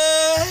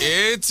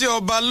ńlé. etí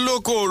ọba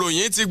lóko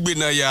òròyìn ti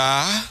gbìnàyà.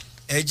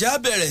 ẹ̀já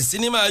bẹ̀rẹ̀ sí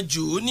ni máa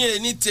jù ú ní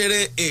ení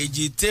tere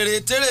èjì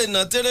tere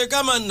nà tere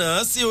ká máa nà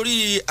á sí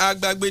orí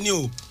agbágbé ni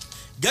o.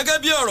 gẹ́gẹ́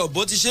bí ọ̀rọ̀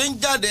bó ti ṣe ń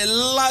jáde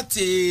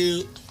láti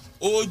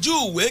ojú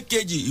ìwé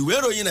kejì ìwé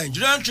ìròyìn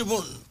Nigerian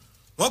Tribune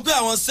wọ́n pé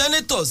àwọn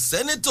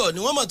sẹ́nítọ̀ ni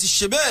wọ́n mọ̀ ti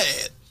ṣe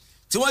bẹ́ẹ̀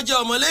tí wọ́n jẹ́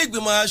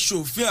ọmọlẹ́gbìmọ̀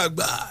aṣòfin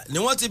àgbà ni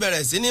wọ́n ti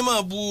bẹ̀rẹ̀ sí ní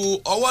máa bu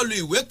ọwọ́ lu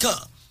ìwé kan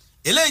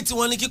eléyìí tí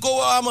wọ́n ní kíkó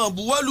wá máa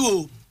buwọ́ lù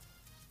o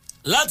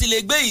láti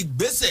lè gbé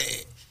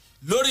ìgbésẹ̀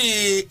lórí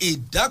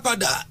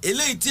ìdápadà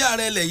eléyìí tí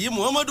ààrẹ ilẹ̀ yìí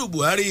Muhammadu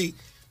Buhari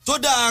tó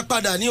dá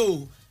padà ní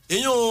o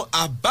èyàn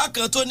àbá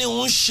kan tó ní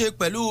ń ṣe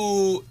pẹ̀lú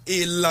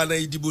ìlànà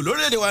ìdìbò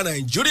lórílẹ̀‐èdè wa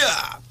Nàìjíríà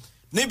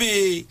níbi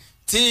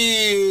tí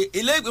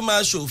ilé ìgbìmọ̀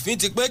aṣòfin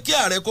ti pé kí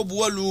ààrẹ kó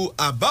buwọ́ lu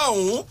àbá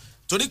ọ̀hún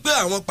torí pé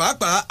àwọn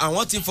pàápàá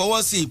àwọn ti fọwọ́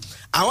sí i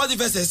àwọn ti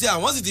fẹsẹ̀ sí i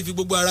àwọn sì ti fi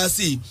gbogbo ara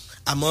sí i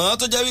àmọ́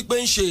tó jẹ́ wípé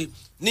ń ṣe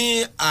ni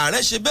ààrẹ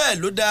ṣe bẹ́ẹ̀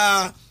ló dá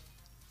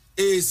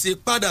èsì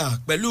padà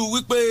pẹ̀lú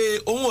wípé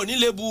òun ò ní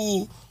lè bu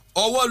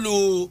ọwọ́ lu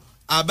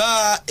àbá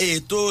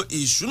ètò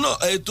ìṣúná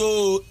ètò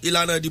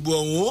ìlànà ìdìbò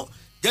ọ̀hún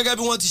gẹ́gẹ́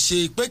bí wọ́n ti ṣe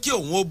pé kí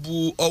òun ó bu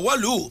ọwọ́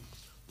lù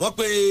wọ́n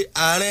pe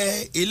ààrẹ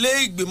ilé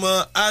ìgbìmọ̀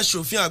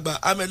aṣòfin àgbà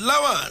Ahmed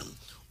Lawan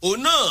òun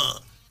náà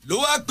ló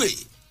wá pè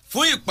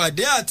fún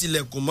ìpàdé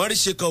àtìlẹ̀kùn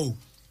mọ́ríṣe kan o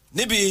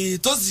níbi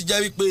tó sì jẹ́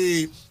wípé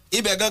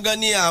ibẹ̀ gangan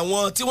ni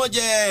àwọn tí wọ́n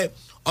jẹ́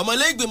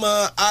ọmọlẹ́gbìmọ̀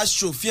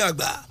aṣòfin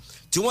àgbà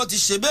tí wọ́n ti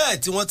ṣe bẹ́ẹ̀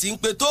tí wọ́n ti ń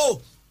pe tó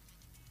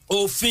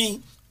òfin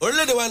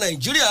orílẹ̀-èdè wa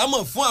Nàìjíríà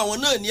mọ̀ fún àwọn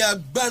náà ní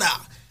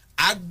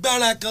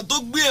agbára kan tó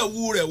gbé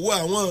ẹ̀wù rẹ̀ wọ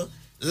àwọn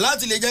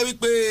láti lè jẹ́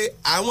wípé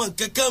àwọn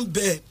kankan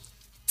bẹ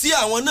tí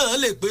àwọn náà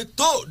lè pe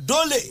tó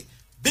dólè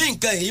bí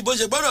nǹkan yìí bó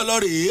ṣe gbọ́dọ̀ lọ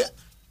rèé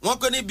wọ́n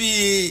pé níbi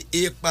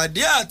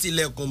ìpàdé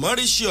àtìlẹ̀kùn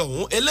mọ́ríṣe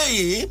ọ̀hún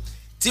eléyìí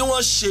tí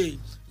wọ́n ṣe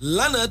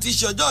lánàá ti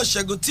ṣe ọjọ́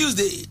Ṣẹ́gun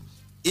Tuesday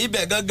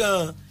ibẹ̀ gangan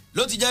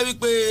ló ti jẹ́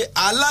wípé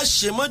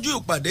aláṣemọ́jú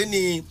ìpàdé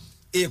ni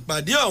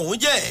ìpàdé ọ̀hún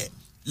jẹ́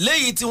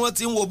léyìí tí wọ́n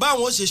ti ń wo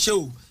báwọn ṣe ṣe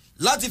o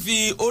láti fi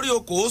orí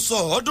oko sọ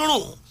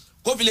ọdúnrún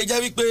kó fi lè jẹ́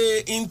wípé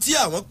n tí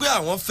àwọn pé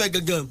àwọn fẹ́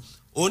gangan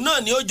òun náà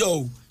ni ó jọ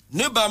ò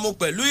níbàámu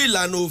pẹ̀lú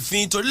ìlànà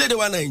òfin torílẹ̀-èdè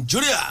wa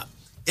Nàìjíríà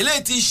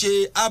eléyìí ti ṣe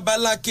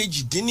abala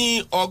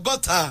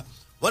 62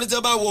 wọ́n ní tí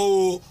wọ́n bá wo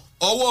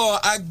ọwọ́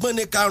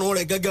agbọ́ni karùn-ún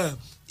rẹ̀ gangan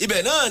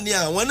ibẹ̀ náà ni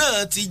àwọn náà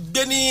ti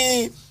gbé ní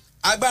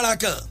agbára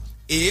kan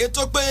èyí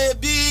tó pé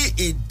bí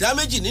ìdá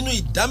méjì nínú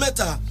ìdá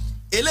mẹ́ta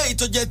eléyìí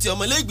tó jẹ́ ti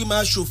ọmọlẹ́gbìmọ̀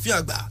aṣòfin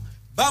àgbà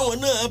báwọn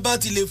náà bá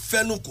ti lè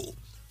fẹnu kò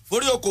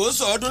forí oko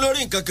sọ ọdún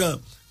lórí nǹkan kan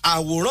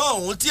àwòrán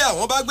ọ̀hún tí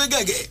àwọn bá gbé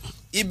gẹ̀gẹ̀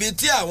ibi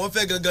tí àwọn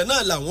fẹ́ gangan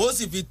náà làwọn ó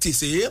sì fi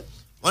tìṣe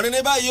wọ́n ní ní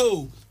báyìí o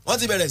wọ́n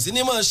ti bẹ̀rẹ̀ sí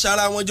ní mọ̀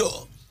ṣara wọn jọ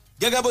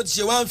gẹ́gẹ́ bó ti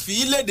ṣe wá ń fi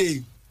léde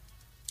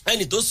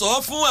ẹni tó sọ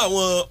fún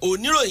àwọn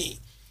oníròyìn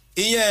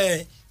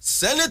ìyẹn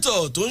sẹ́nẹ́tọ̀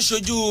tó ń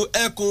ṣojú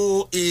ẹkùn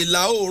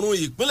ìlà oòrùn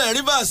ìpínlẹ̀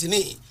Rivers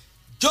ní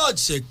George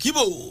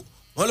Shekibo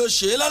wọn ló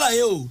ṣe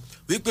lálàyé o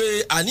wípé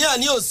àní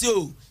ò sí o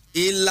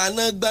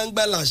ìlànà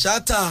gbangba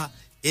làṣáta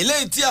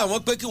eléyìí tí àwọn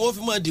pé kí wọ́n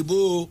fi mọ́ dìbò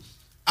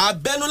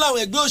abẹ́nú láwọn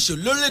ẹgbẹ́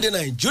òṣèlú lórílẹ̀‐èdè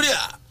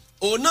Nàìjíríà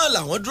òun náà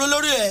làwọn dúró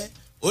lórí ẹ̀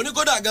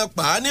oníkódà gan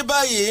pa á ní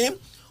báyìí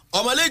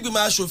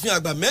ọmọlẹ́gbìmọ̀ aṣòfin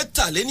àgbà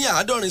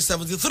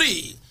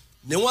 73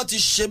 ni wọ́n ti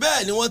ṣe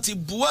bẹ́ẹ̀ ni wọ́n ti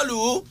buwọ́lù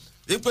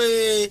wípé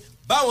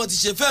báwọn ti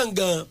ṣe fẹ́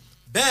gan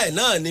bẹ́ẹ̀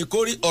náà ni kó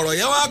rí ọ̀rọ̀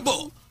yẹn wá gbọ́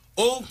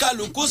òun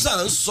kálukú sà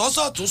ń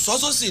sọ́sọ́ tún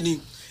sọ́sọ́ sí ni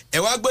ẹ̀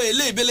wá gbọ́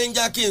ilé ìbílẹ̀ ń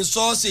já kí n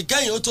sọ sí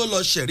kẹ́yìn ó tó lọ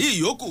ṣẹ̀rí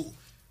ìyókù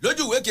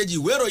lójú ìwé kejì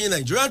ìwé ìròyìn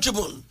Nigerian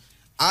Tribune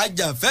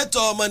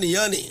ajàfẹ́tọ̀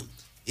ọmọnìyàn ni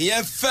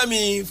ìyẹn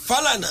Fẹ́mi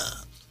Fálànà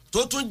tó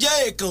tún jẹ́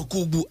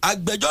ìkànkùgbù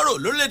agbẹjọ́rò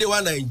lórílẹ̀‐èdè wa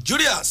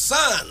Nàìjíríà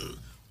SAN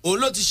òun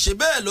ló ti ṣe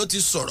bẹ́ẹ̀ ló ti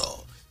sọ̀rọ̀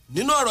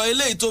nínú ọ̀rọ̀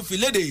eléyìí tó fi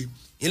léde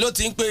ni ló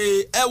ti ń pe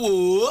ẹ wò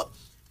ó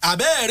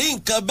àbẹ́ẹ̀rí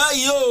nǹkan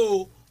báyìí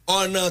o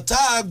ọ̀nà tá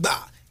a gbà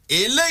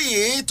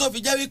eléyìí tó fi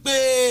jẹ́ wípé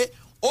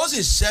ó sì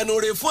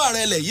ṣẹnure fún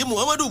ààrẹ ilẹ̀ yìí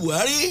Muhammadu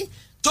Buhari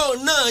tóun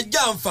náà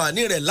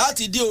jàǹfààní rẹ̀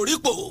láti dé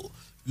orípò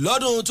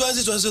lọ́dún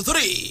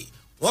 2023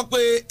 wọ́n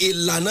pe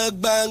ìlànà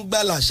gbangba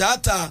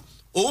làṣáta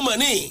òun mọ̀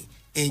ní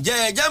ǹjẹ́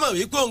ẹjá mọ̀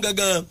wípé òun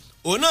gangan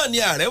òun náà ni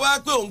ààrẹ wá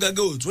pé òun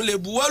gangan ò tún lè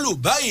buwọ́lù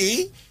báyìí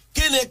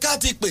kí ni ká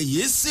ti pè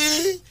yìí sí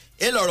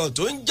ìlọ̀rọ̀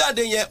tó ń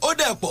jáde yẹn ó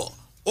dẹ̀ pọ̀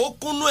ó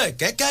kúnnú ẹ̀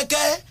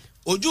kẹ́kẹ́kẹ́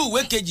ojú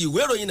ìwé kejì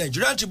ìwé ìròyìn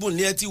Nigerian Tribune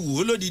ni ẹ ti wò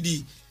ó lódìdí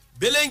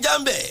bẹ́lẹ̀ ń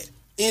jáǹbẹ̀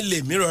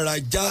ilé mi rọra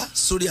já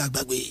sórí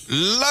àgbàgbé.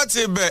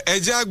 láti bẹ̀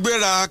ẹjẹ́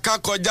agbéra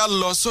kákọjá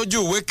lọ sójú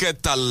ìwé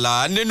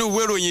 13 nínú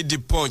ìwé ìròyìn The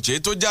Punch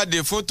tó jáde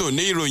fótò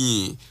ní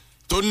ìròyìn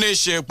tó ní í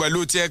ṣe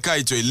pẹ̀lú ti ẹ̀ka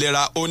ètò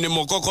ìlera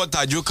onímọ̀ kọ́kọ́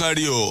tajú kan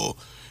rí o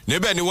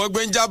níbẹ̀ ni wọ́n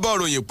gbé ń jábọ̀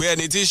ròyìn pé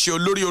ẹni tí í ṣe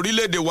olórí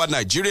orílẹ̀-èdè wa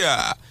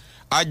Nàìjíríà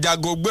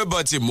ajagun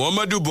gbébọn ti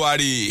Muhammadu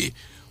Buhari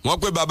wọ́n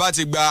pé bàbá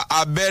ti gba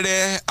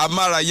abẹ́rẹ́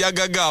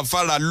amárayágágá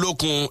afárá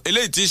lókun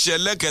eléyìí tí í ṣe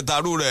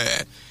ẹlẹ́kẹtarú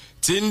rẹ̀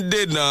tí ń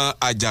dènà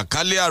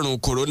àjàkálẹ̀ àrùn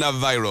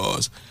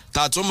coronavirus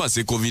tá a tún mọ̀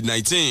sí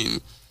COVID-19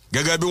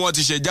 gẹ́gẹ́ bí wọ́n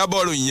ti ṣe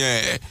jábọ̀ ròyìn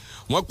yẹn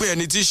wọ́n pé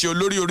ẹni tí í ṣe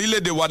olórí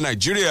orílẹ̀-èdè wa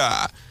Nàìjíríà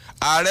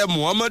ààrẹ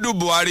Muhammadu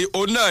Buhari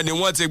òun náà ni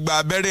wọ́n ti gba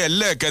abẹ́rẹ́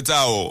ẹlẹ́ẹ̀kẹta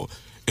o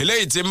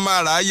eléyìí tí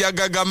mára yá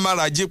gágá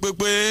mára jí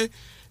pépé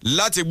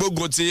láti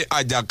gbógun ti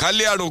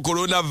àjàkálẹ̀ àrùn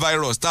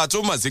coronavirus tá a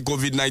tún mọ̀ sí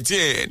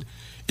COVID-19.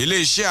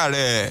 iléeṣẹ́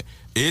ààrẹ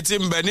èyí tí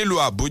ń bẹ nílùú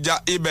Àbújá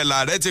ibẹ̀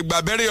làárẹ̀ ti gba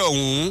abẹ́rẹ́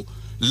ọ̀hún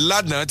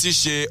lánàá ti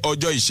ṣe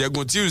ọjọ́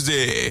ìṣẹ́gun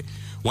Tuesday.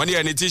 wọ́n ní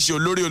ẹni tí í ṣe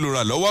olórí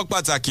olùrànlọ́wọ́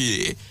pàtàkì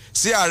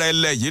sí ààrẹ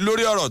ilẹ̀ yìí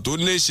lórí ọ̀rọ̀ tó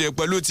ní ṣe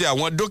pẹ̀lú ti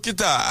àwọn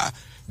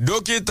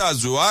dókítà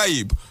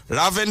Zuhaib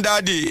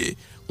Ravindadi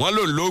wọ́n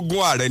lò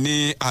lógún ààrẹ ní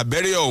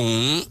abẹ́rẹ́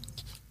ọ̀hún.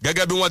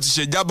 gẹ́gẹ́ bí wọ́n ti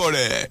ṣe jábọ̀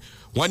rẹ̀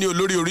wọ́n ní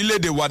olórí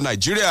orílẹ̀-èdè wa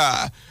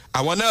Nàìjíríà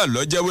àwọn náà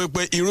ló jẹ́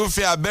wípé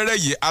irúfẹ́ abẹ́rẹ́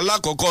yìí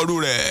alákọ̀ọ́kọ́ rú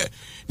rẹ̀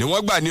ni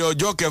wọ́n gbà ní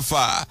ọjọ́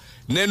kẹfà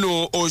nínú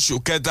oṣù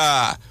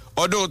kẹta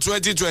ọdún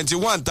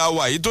 2021 tá a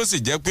wà yìí tó sì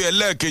jẹ́ pé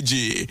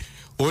ẹlẹ́ẹ̀kejì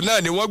òun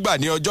náà ni wọ́n gbà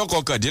ní ọjọ́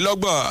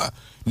kọkàndínlọ́gbọ̀n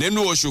nínú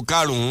oṣù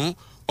karùn-ún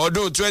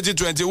ọdún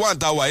 2021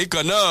 tá a wà yìí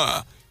kan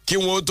náà kí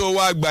wọ́n tó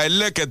wá gba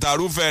ẹlẹ́kẹta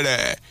rúfẹ́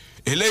rẹ̀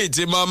eléyìí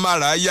tí máa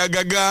mára yá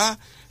gágá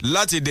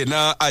láti dènà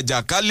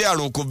àjàkálẹ̀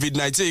àrùn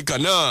COVID-19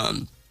 kan náà.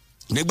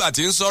 nígbà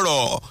tí ń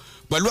sọ̀rọ̀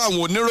pẹ̀lú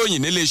àwọn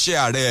oníròyìn níléeṣẹ́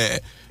ààrẹ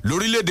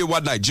lórílẹ̀‐èdè wa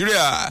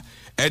Nàìjíríà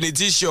ẹni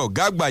tí í ṣe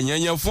ọ̀gá àgbà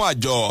yanyan fún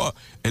àjọ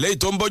eléyìí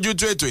tó ń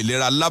bójútó ètò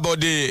ìlera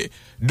lábọ́dé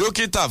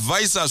dókítà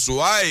Vaisa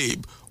Suhaib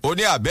ó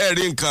ní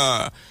àbẹ́ẹ̀rí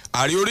nǹkan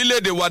ààrẹ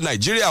orílẹ̀‐èdè wa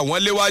Nàìjíríà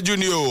wọ́n léwájú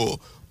ni o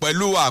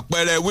pẹ̀lú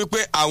àpẹẹrẹ wípé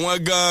àwọn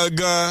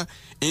gangan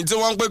ní tí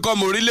wọ́n ń pè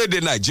kọ́mọ orílẹ̀‐èdè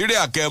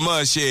Nàìjíríà kẹ́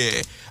mọ́ ṣe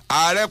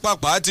ààrẹ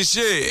pàpà ti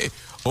ṣe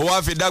ó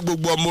wá fi dá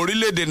gbogbo ọmọ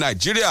orílẹ̀‐èdè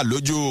Nàìjíríà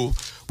lójú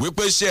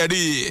wípé ṣe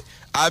rí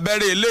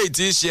abẹ́rẹ́ eléyìí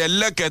tí í ṣe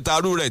ẹlẹ́kẹta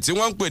rú rẹ̀ tí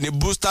wọ́n ń pè ní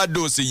booster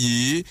dose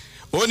yìí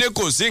ó ní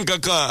kò sí nǹkan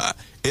kan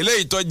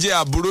eléyìí tó jẹ́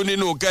aburú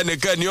nínú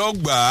kẹ́nikẹ́ni ó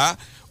gbà á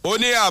ó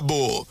ní ààbò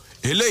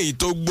eléyìí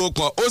tó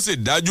gbópọn ó sì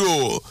dájú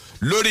o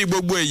lórí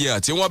gbogbo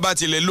èèyàn tí wọ́n bá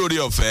ti lè lórí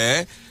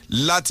ọ̀fẹ́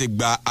láti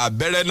gba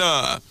abẹ́rẹ́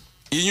náà.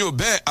 ìyún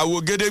bẹ́ẹ̀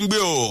Awogedengbe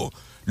o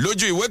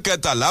lójú ìwé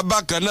 13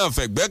 bákan náà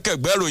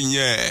fẹ̀gbẹ́kẹ̀gbẹ́ ròyìn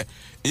ẹ̀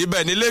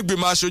ibẹ̀ nílé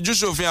ìgbìmọ̀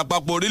aṣojúṣòfin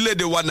àpapọ̀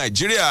orílẹ̀-èdè wa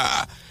Nàìjíríà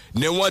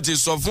ni wọ́n ti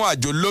sọ fún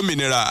àjọ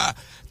lómìnira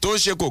tó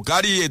ṣe kò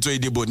kárí ètò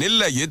ìdìbò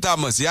nílẹ̀ yìí tá a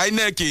mọ̀ sí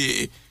INEC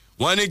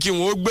wọ́n ní kí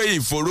wọ́n gbé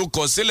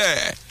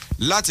ìforúkọsílẹ̀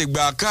láti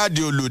gba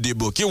káàdì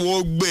olùdìbò kí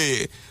wọ́n gbé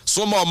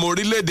súnmọ́ ọmọ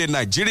orílẹ̀-èdè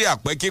Nàìjíríà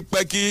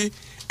pẹ́kípẹ́kí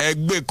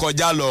ẹgbẹ́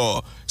kọjá lọ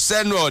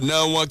sẹ́nu ọ̀nà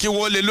wọn kí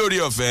wọ́n lè lórí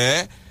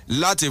ọ̀fẹ́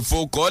láti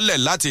fòkọ́lẹ̀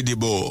láti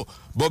dìbò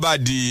bó bá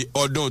di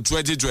ọdún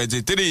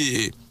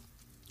 2023.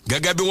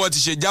 gẹ́gẹ́ bí wọ́n ti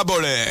ṣe jábọ̀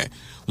rẹ̀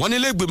wọ́n ní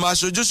ilé-ìgbìmọ̀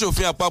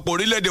aṣojú-ṣòfin àpapọ̀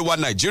orílẹ̀-èdè wa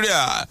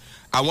Nàìjíríà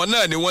àwọn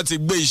náà ni wọ́n ti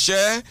gbé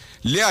iṣẹ́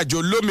lé àjọ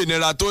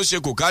lómìnira tó ń ṣe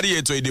kò kárí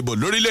ètò ìdìbò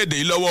lórílẹ̀-èdè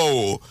yìí lọ́wọ́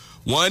o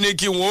wọ́n ní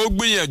kí wọ́n ó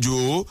gbìyànjú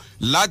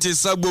láti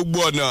san gbogbo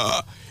ọ̀nà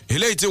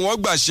eléyìí tí wọ́n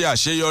gbà ṣe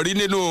àṣeyọrí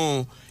nínú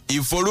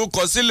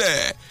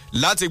ìforúkọsílẹ̀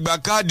láti gba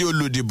káàdì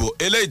olùdìbò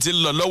eléyìí tí ń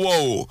lọ lọ́wọ́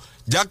o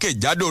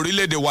jákèjádò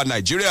orílẹ̀-èdè wa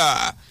Nàìjíríà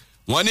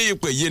wọ́n ní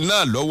ìpè yìí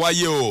náà ló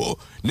wáyé o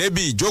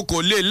níbi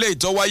ìjókòó lé eléyìí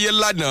tó wáyé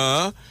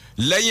lánàá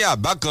lẹ́yìn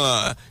àbá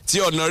kan tí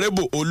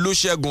ọ̀nàrẹ́bù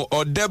Olúṣẹ́gun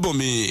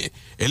Ọ̀dẹ́bùnmi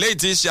eléyìí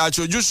tí ń ṣe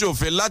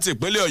aṣojúṣòfin láti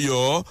ìpínlẹ̀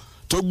Ọ̀yọ́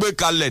tó gbé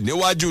kalẹ̀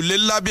níwájú ilé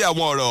lábẹ́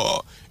àwọn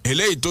ọ̀rọ̀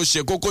eléyìí tó ṣe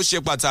kókó ṣe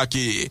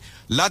pàtàkì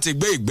láti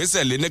gbé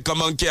ìgbésẹ̀ lé ní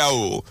kọ́mọ́nkíá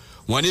o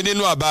wọ́n ní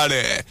nínú àbá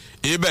rẹ̀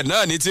ibẹ̀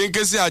náà ní ti ń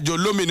ké sí àjọ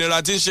olómìnira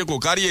tí ń ṣe kò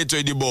kárí ètò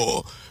ìdìbò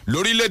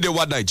lórílẹ̀‐èdè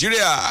wa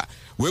Nàìjíríà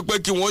wípé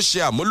kí wọ́n ṣe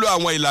àmúlò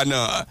àwọn ìlànà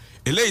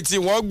eléyìí tí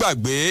wọ́n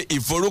gbàgbé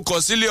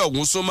ìforúkọsílẹ̀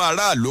ọ̀hún súnmọ́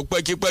aráàlú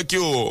pẹ́kípẹ́kí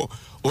o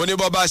ó ní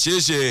bó bá ṣeé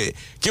ṣe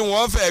kí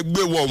wọ́n fẹ́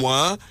gbé wọ̀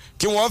wọ́n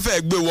kí wọ́n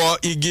fẹ́ gbé wọ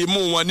igi mú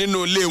wọn nínú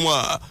ilé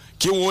wọn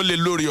kí wọ́n lè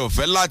lórí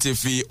ọ̀fẹ́ láti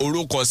fi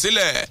orúkọ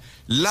sílẹ̀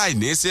láì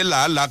ní sí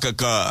làálàá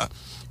kankan.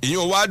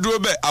 ìyẹn wá dúró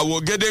bẹ́ẹ̀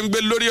Awogedengbe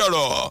lórí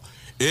ọ̀rọ̀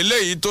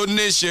eléyìí tó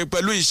ní í ṣe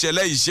pẹ̀lú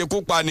ìṣẹ̀lẹ̀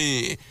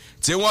ìṣekúpani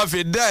tí wọ́n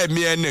fi dá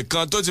ẹ̀mí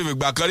ẹnìkan tó ti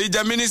fìgbà kan rí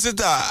jẹ́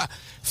mínísítà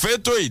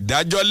fétò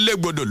ìdájọ́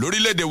légbodò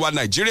lórílẹ̀‐èdè wa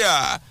Nàìjíríà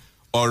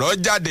ọ̀rọ̀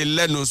jáde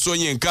lẹ́nu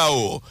Ṣóyínká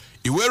o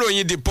ìwé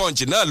ìròyìn The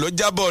Punch náà ló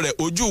jábọ̀ rẹ̀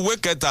ojú ìwé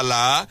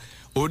 13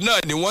 òun náà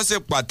ni wọ́n sì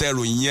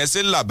pàtẹ́rù yẹn sí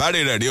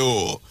làbárè rẹ̀ rí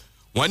o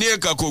wọ́n ní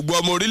ẹ̀ka kò gbọ́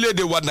ọmọ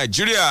orílẹ̀‐èdè wa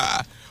Nàìjíríà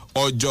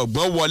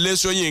ọ̀jọ̀gbọ́n Wọlé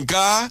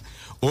Ṣóyínká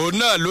òun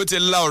náà ló ti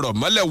la ọ̀rọ̀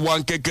mọ́lẹ̀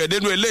wọn kékeré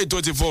nínú eléyìí tó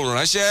ti fohùn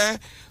ránṣẹ́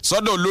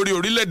sọ́dọ̀ lórí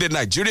orílẹ̀‐èdè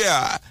Nàìjíríà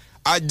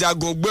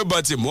ajagun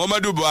gbébọn ti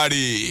Muhammadu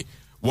Buhari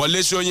Wọlé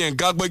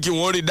Ṣóyínká pé kí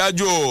wọ́n rí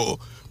dájú o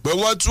pé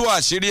wọ́n tú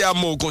àṣírí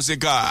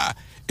amòòkùnsìkà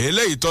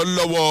eléyìí tó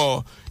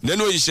lọ́wọ́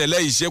nínú ìṣẹ̀lẹ̀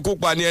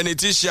ìṣekúpani ẹni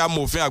tí í ṣe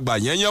amòfin àgbà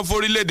yẹnyẹn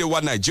fórílẹ̀‐èdè wa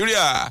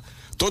Nàìjíríà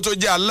tó tó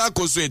jẹ́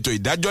alákòóso ètò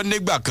ìdájọ́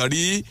nígbà kan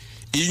rí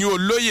ìyún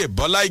olóyè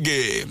Bọ́lá Ìgè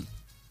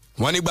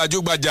wọ́n ní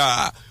gbajúgbajà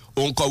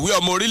òǹkọ̀wé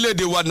ọmọ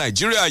orílẹ̀‐èdè wa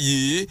Nàìjíríà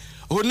yìí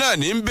òun náà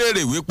ní ń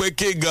béèrè wípé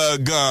ké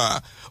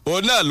gangan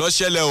òun náà ló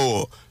ṣẹlẹ̀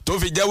o tó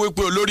fi jẹ́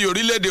wípé olórí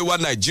orílẹ̀‐èdè wa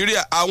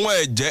Nàìjíríà àwọn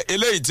ẹ̀jẹ̀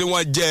eléyìí tí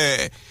wọ́n jẹ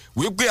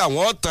wípé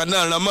àwọn ọ̀tàn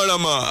náà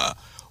ránmọ́ránmọ́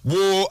wo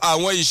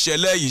àwọn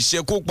ìṣẹ̀lẹ̀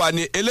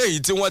ìṣekúpani eléyìí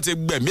tí wọ́n ti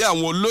gbẹ̀mí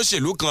àwọn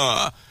olóṣèlú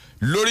kan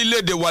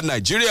lórílẹ̀‐èdè wa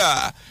Nàìjíríà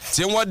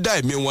tí wọ́n dá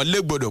ẹ̀mí wọn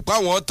légbodò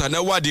páwọn ọ̀tàn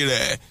náà wádìí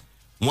rẹ̀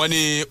wọ́n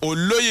ní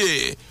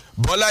olóyè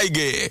Bọ́lá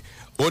Ìgè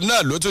òun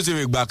náà ló tún ti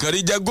fi gbà kan rí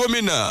jẹ́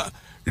gómìnà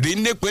rí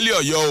nípínlẹ̀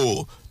ọ̀yọ́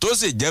o tó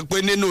sì jẹ́ pé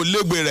nínú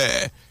ilégbè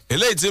rẹ̀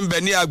eléyìí tí ń bẹ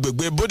ní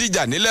agbègbè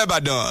bódìjà nílẹ̀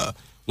ìbàdàn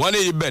wọ́n ní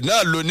ibẹ̀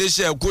náà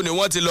lóníṣẹ́ ikú ni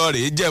wọ́n ti lọ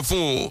rèé jẹ́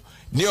fún un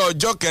ní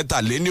ọjọ́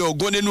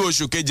 23 nínú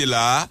oṣù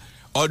kejìlá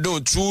ọdún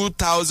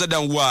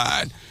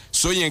 2001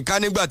 Ṣóyínká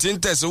nígbà tí ń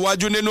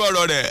tẹ̀síwájú nínú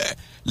ọ̀rọ̀ rẹ̀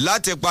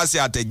láti paṣẹ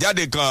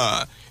àtẹ̀jáde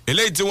kan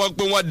eléyìí tí wọ́n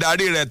pé wọ́n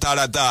darí rẹ̀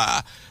tààràtà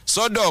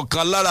sọ́dọ̀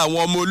kan lára àwọn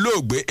ọmọ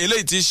olóògbé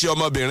eléyìí tí í ṣe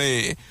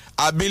ọmọbìnrin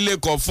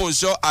abilékọ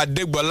Fúnṣọ́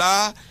Adégbọlá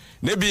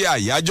níbi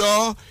àyájọ́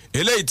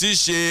eléyìí tí í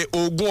ṣe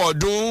 20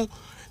 ọdún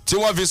tí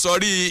wọ́n fi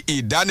sọrí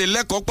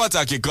ìdánilẹ́kọ̀ọ́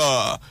pàtàkì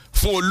kan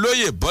fún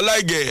olóyè Bọ́lá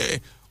Ìgè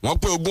wọ́n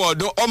pé 20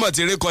 ọdún ọmọ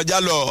ti rí kọjá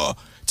lọ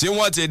tí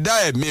wọ́n ti dá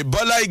ẹ̀mí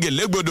Bọ́lá Ìgè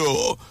légbodò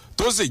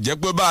tó sì jẹ́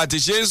pé bá a ti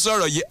ṣe ń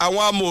sọ̀rọ̀ yìí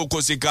àwọn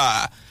amòòkòṣìkà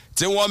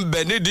tí wọ́n ń bẹ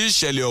nídìí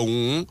ìṣẹ̀lẹ̀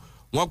ọ̀hún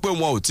wọ́n pé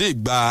wọn ò tí ì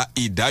gba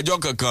ìdájọ́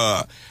kankan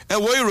ẹ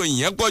wo ìròyìn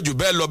yẹn pọ̀ jù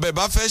bẹ́ẹ̀ lọ bẹ́ẹ̀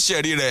bá fẹ́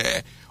ṣẹ̀rí rẹ̀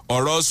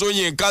ọ̀rọ̀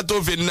Ṣóyínká tó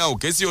fi na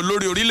òkè sí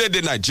olórí orílẹ̀-èdè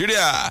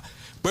Nàìjíríà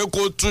pé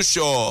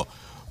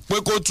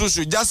kó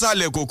túṣu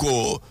jásàlẹ̀ kòkò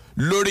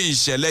lórí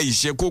ìṣẹ̀lẹ̀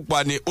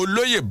ìṣekúpani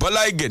olóyè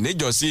Bọ́lá Ìgè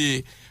níjọ́sí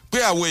pé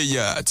àwọn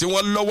èèyàn tí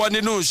wọ́n lọ́wọ́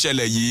nínú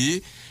ìṣẹ̀lẹ̀ yìí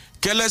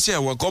kẹ́lẹ́sẹ̀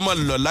ẹ̀wọ̀n kọ́ mọ́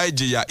lọ láì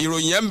jìyà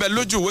ìròyìn ẹ̀ ń bẹ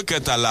lójú ìwé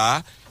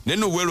 13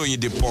 nínú ìwé ìròyìn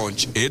The Punch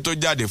èyí tó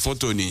jáde fún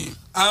tòní.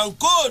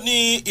 àǹkó ni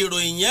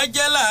ìròyìn yẹn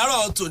jẹ́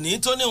láàárọ̀ tòní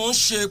tó ní ń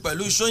ṣe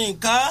pẹ̀lú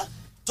Ṣóyínká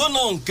tó na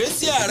òǹké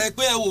sí ààrẹ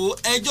pé ẹ wò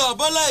ẹjọ́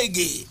Bọ́lá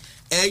Ìgè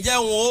ẹ̀jẹ̀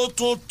wọn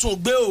ó tún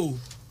gbé o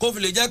kó fi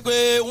lè jẹ́ pé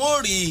wọ́n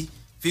rí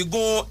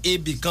figun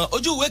ibì kan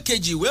ojú ìwé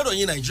kejì ìwé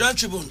ìròyìn Nigerian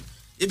Tribune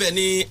ibẹ̀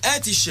ni ẹ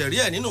ti ṣẹ̀rí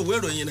ẹ̀ nínú ìwé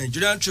ìròyìn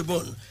Nigerian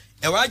Tribune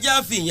ẹ̀wá já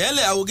fi ìyẹn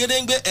lẹ̀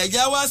àwògedengbe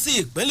ẹ̀já wá sí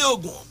ìpínlẹ̀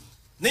Ògùn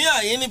ní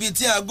àyín níbi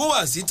tí agúnwà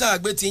sí tá a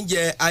gbé ti ń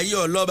jẹ ayé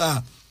ọlọ́ba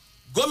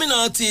gómìnà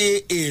ti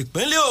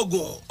ìpínlẹ̀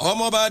Ògùn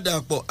ọmọọba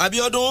Dàpọ̀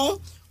Abíọ́dún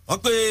wọ́n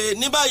pé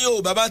ní báyìí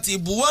o bàbá ti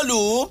buwọ́lù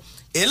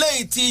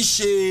eléyìí ti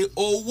ṣe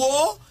owó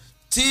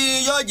tí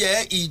yóò jẹ́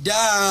ìdá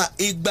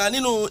 100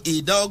 nínú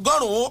ìdá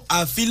 100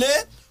 àfilé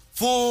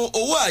fún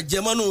owó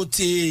àjẹmọ́nú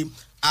ti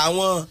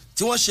àwọn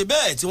tí wọ́n ṣe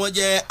bẹ́ẹ̀ tí wọ́n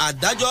jẹ́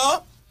adájọ́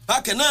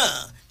bákan náà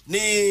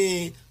ni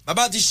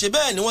bàbá ti ṣe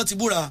bẹ́ẹ̀ ni wọ́n ti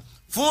búra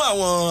fún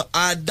àwọn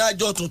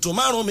adájọ́ tuntun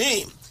 5 míì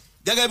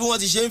gẹ́gẹ́ bí wọ́n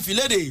ti ṣe ń fi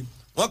léde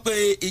wọ́n pe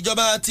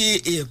ìjọba ti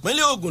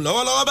ìpínlẹ̀ Ògùn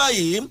lọ́wọ́lọ́wọ́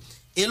báyìí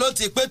ìlú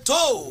ti pé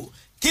tó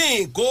kí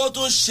n kó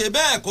tún ṣe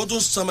bẹ́ẹ̀ kó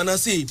tún sànmọ́nà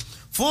sí i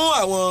fún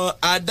àwọn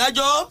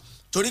adájọ́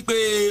torí pé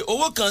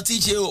owó kan ti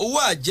ṣe owó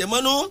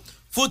àjẹmọ́nú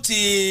fún ti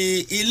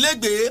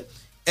ilégbèé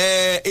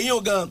èyí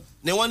gan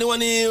ni wọ́n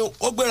ní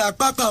ó gbéra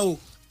pápá o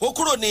ó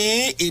kúrò ní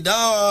ìdá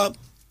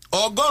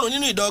 100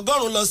 nínú ìdá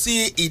 100 lọ sí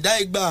ìdá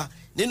 100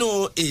 nínú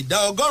ìdá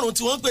 100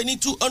 tí wọ́n ń pè ní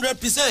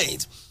 200%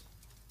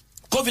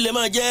 kó fi lè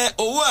máa jẹ́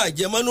owó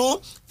àjẹmọ́nú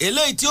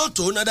eléyìí tí ó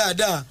tó ná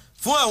dáadáa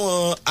fún àwọn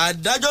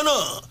adájọ́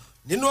náà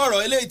nínú ọ̀rọ̀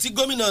eléyìí tí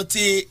gómìnà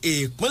ti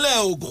ìpínlẹ̀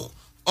Ògùn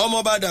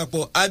ọmọọba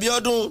Dàpọ̀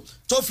Abíọ́dún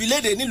tó fi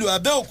léde nílùú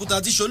Abẹ́òkúta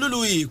ti ṣolúlu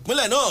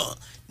ìpínlẹ̀ náà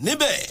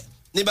níbẹ̀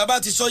ni bàbá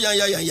ti sọ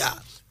yanyanyanya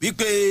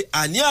wípé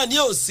àní-àní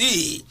ò sí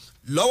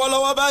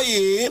lọ́wọ́lọ́wọ́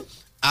báyìí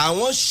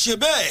àwọn ṣe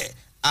bẹ́ẹ̀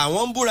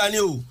àwọn ń búra ni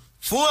o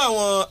fún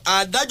àwọn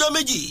adájọ́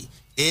méjì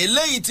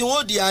eléyìí tí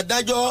wọ́n di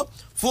adájọ́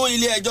fún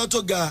ilé ẹjọ́ tó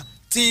ga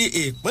ti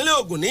ìpínlẹ̀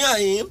Ògùn ní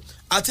àyín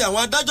àti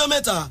àwọn adájọ́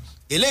 3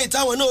 eléyìí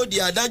táwọn náà di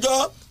adájọ́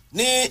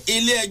ní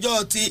ilé ẹjọ́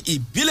ti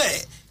ìbílẹ̀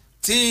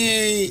tí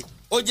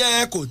ó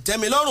jẹ́ kò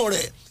tẹ́mi lọ́rùn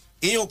rẹ̀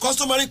ìyún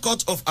Customary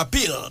Court of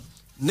Appeal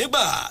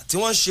nígbà tí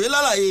wọ́n ṣe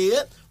lálàyé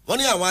wọ́n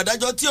ní àwọn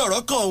adájọ́ tí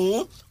ọ̀rọ̀ kàn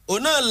òun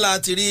náà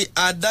láti rí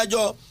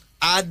adájọ́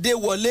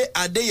Adéwọlé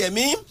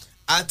Adéyẹmí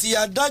àti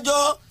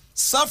adájọ́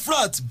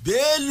Safrat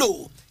Bello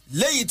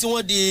lẹ́yìn tí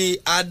wọ́n di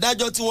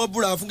adájọ́ tí wọ́n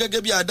búra fún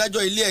gẹ́gẹ́ bí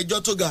adájọ́ ilé ẹjọ́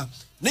tó ga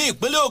ní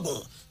ìpínlẹ̀ Ògùn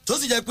tó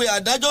sì jẹ́ pé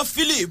adájọ́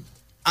Philip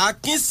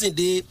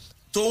Akínsìndé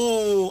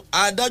tóun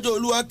adájọ́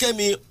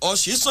Olúwakẹ́mi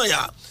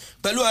Ọ̀ṣísànyà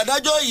pẹ̀lú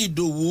adájọ́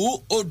Ìdòwú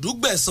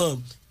Odùgbẹ̀sàn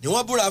ni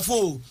wọ́n búra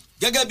fún o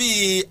gẹ́gẹ́ bí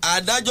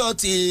adájọ́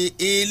ti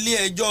ilé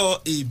ẹjọ́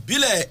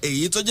ìbílẹ̀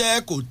èyí tó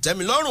jẹ́ kò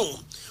tẹ́mi lọ́rùn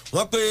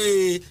wọ́n pé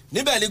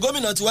níbẹ̀ ni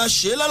gómìnà ti wá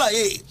ṣe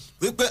lálàyé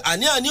wípé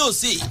àní-àní ò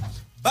sí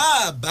bá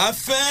a bá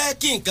fẹ́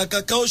kí nǹkan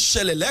kankan ó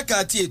ṣẹlẹ̀ lẹ́ka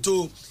ti ètò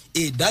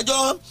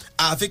ìdájọ́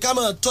àfi ká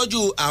máa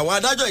tọ́jú àwọn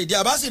adájọ́ ìdí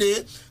abásìrè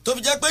tó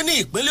fi jẹ́ pé ní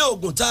ìpínlẹ̀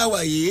Ògùn tá a wà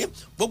yìí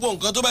gbogbo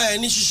nǹkan tó bá yẹ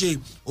ní ṣíṣe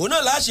òun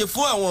náà láṣẹ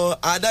fún àwọn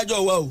adájọ́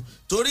wa o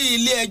torí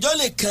ilé ẹjọ́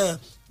nìkan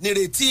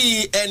nírètí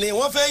ẹni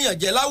wọ́n fẹ́ yàn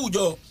jẹ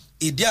láwùjọ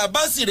ìdí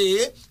abásìrè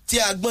tí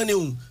a gbọ́n ni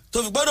hùn tó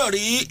fi gbọ́dọ̀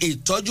rí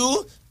ìtọ́jú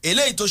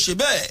eléyìí tó ṣe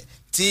bẹ́ẹ̀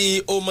tí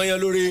ó mọyán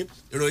lórí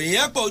ìròyìn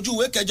yẹn pọ̀ ojú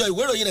ìwé kẹjọ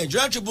ìwé ìròyìn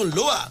Nigerian Tribune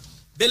ló wà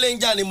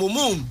belenja ni mo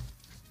mú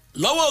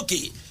lọ́wọ́ òkè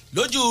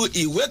lójú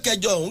ìwé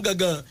kẹjọ ọ̀hún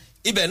gangan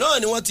ibẹ̀ náà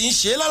ni wọ́n ti ń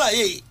ṣe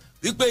lálàyé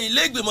wípé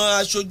ilé ìgbìmọ̀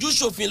aṣojú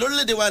ṣòfin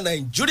lórílẹ̀‐èdè wa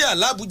Nàìjíríà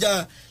l'Àbújá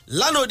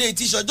lánàá òde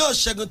ti ṣọjọ́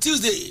Ṣẹ́gun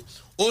Tuesday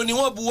ó ní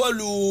wọ́n buwọ́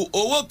lu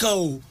owó kan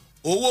o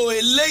owó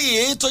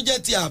eléyìí tó jẹ́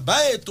ti àbá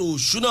ètò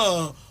òṣùnà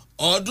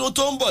ọdún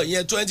tó ń bọ̀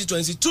yẹn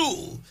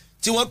 2022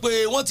 tí wọ́n pé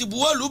wọ́n ti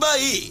buwọ́ lu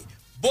báyìí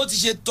bó ti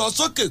ṣe tọ́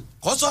sókè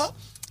kọ́sọ́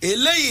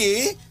eléyìí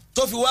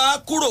tó fi wá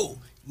kúrò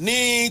ní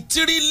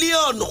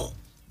tírílíọ̀nù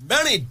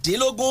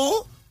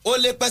 16 ó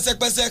lé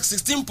pẹ́sẹ́pẹ́sẹ́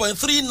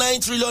 16.39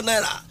 trillion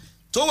naira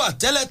tó wà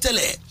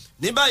tẹ́lẹ̀tẹ́lẹ̀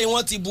ní báyìí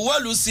wọ́n ti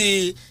buwọ́lù sí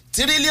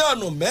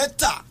tírílíọ̀nù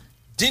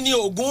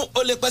mẹ́tàdínlógún ó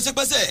lé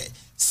pẹ́sẹ́pẹ́sẹ́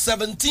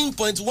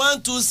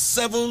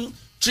 17.127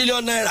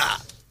 trillion naira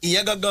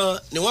ìyẹn gangan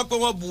ni wọ́n pé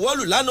wọ́n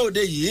buwọ́lù lánàá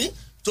òde yìí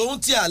tóun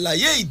ti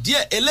àlàyé ìdí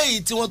ẹ̀ eléyìí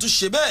tí wọ́n tún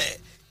ṣe bẹ́ẹ̀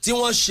tí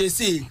wọ́n ṣe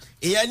sí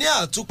ìyẹn ní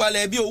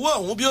àtúpalẹ̀ bí owó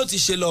ọ̀hún bí ó ti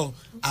ṣe lọ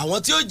àwọn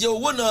tí ó jẹ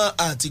owó náà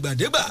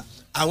àtìgbàdégbà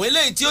àwọn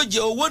eléyìí tí ó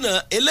jẹ owó náà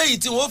eléyìí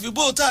tí wọ́n fi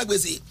bó tá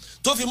gbèsè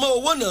tó fi mọ́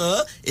owó náà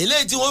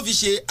eléyìí tí wọ́n fi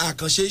ṣe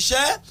àkànṣe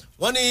iṣẹ́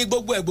wọ́n ní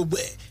gbogbo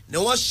ẹ̀ ni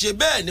wọ́n ṣe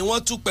bẹ́ẹ̀ ni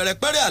wọ́n tú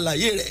pẹ̀rẹ̀pẹ̀rẹ̀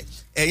àlàyé rẹ̀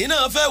ẹ̀yin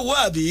náà fẹ́ wo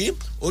àbí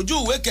ojú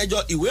ìwé kẹjọ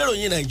ìwé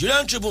ìròyìn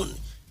Nigerian Tribune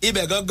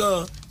ibẹ̀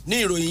gangan ní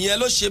ìròyìn yẹn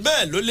ló ṣe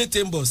bẹ́ẹ̀ ló létè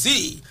ń bọ̀ sí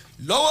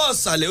lọ́wọ́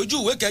ọ̀sàlẹ̀ ojú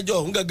ìwé kẹjọ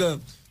ọ̀hún gangan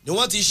ni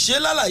wọ́n ti ṣe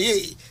lálàyé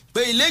pé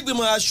ilé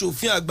ìgbìmọ̀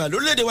asòfin àgbà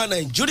lórílẹ̀‐èdè wa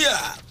Nàìjíríà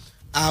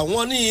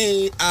àwọn ní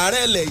ààrẹ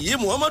ilẹ̀ yìí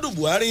Muhammadu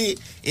Buhari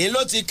ń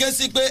ló ti ké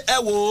sí pé ẹ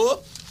wò ó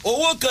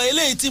owó kan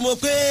eléyìí tí mo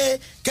pé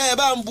kẹ́ ẹ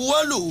bá ń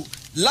buwọ́lù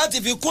láti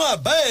fi kún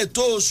àbá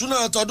ètò òṣùnà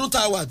tọdún tá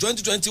a wà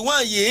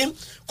 2021 yìí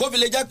kó fi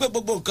lè já pé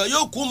gbogbo nǹkan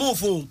yóò kú mú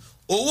fún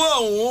owó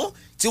ọ̀hún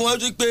tí wọ́n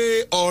rí pé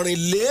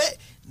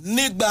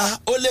nígbà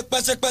ó lé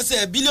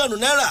pẹ́sẹ́pẹ́sẹ́ bílíọ̀nù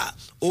náírà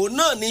òun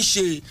náà ní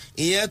ṣe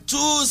ìyẹn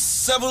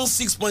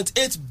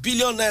 276.8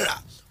 billion naira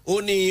ó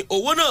ní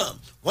owó náà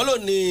wọ́n lò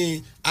ní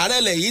ààrẹ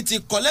ilẹ̀ yìí ti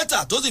kọ lẹ́tà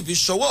tó sì fi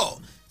ṣọwọ́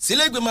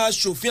sílẹ̀gbìmọ̀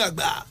aṣòfin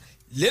àgbà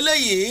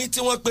lélẹ́yìí tí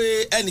wọ́n pe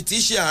ẹni tí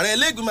í ṣe ààrẹ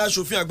ilé-ìgbìmọ̀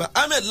aṣòfin àgbà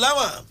Ahmed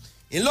Lawan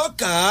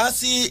ńlọ́kà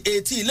sí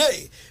etí ilé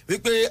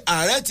wípé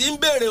ààrẹ ti ń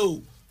béèrè o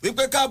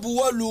wípé ká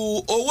buwọ́ lu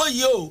owó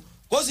yìí o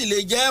kó sì lè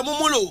jẹ́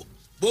múmúlò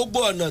gbogbo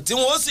ọ̀nà tí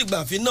wọ́n sì gbà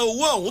fi ná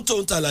owó ọ̀hún tó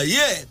ń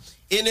tàlàyé ẹ̀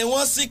ìní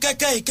wọ́n sí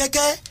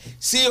kẹ́kẹ́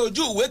sí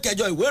ojú ìwé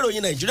kẹjọ ìwé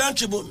ìròyìn Nigerian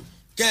Tribune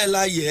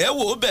kẹ́ẹ̀la yẹ̀ ẹ́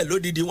wò ó bẹ̀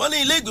lódìdí wọ́n ní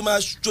ilé ìgbìmọ̀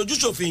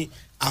aṣojúṣòfin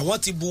àwọn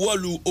ti buwọ́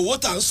lu owó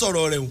tà ń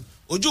sọ̀rọ̀ rẹ̀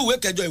ojú ìwé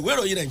kẹjọ ìwé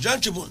ìròyìn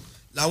Nigerian Tribune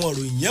làwọn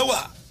ìròyìn yẹn wà.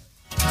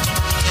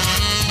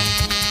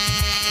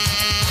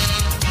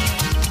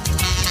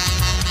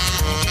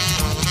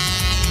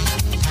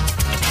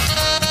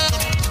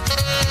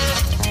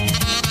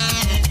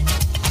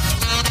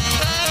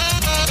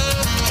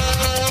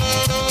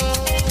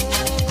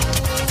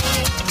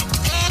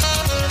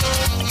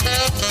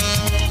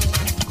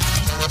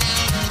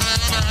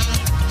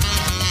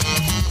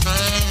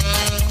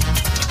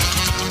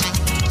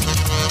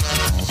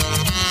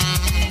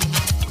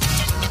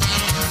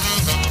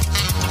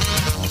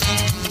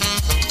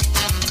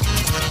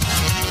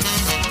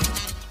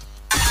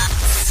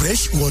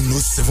 Fresh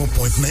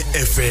 107.9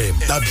 FM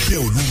lábẹ́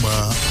Olúmọ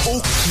ó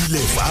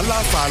kilẹ̀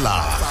fàlàfàlà.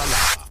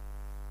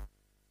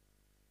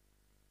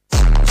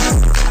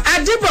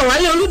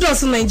 Adébọ̀wálé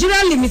Olúdọ̀sùn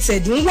Nigeria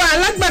Limited ń wá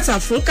alágbàtà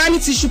fún Kani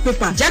tissue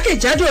paper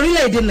jákèjádò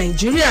orílẹ̀-èdè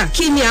Nàìjíríà.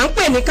 Kí ni à ń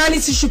pè ní Kani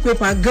tissue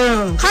paper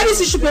gan-an? Kani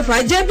tissue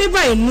paper jẹ́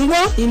bébà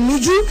ìnuwọ́,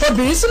 ìnujú,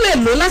 obìnrin sì lè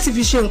lò láti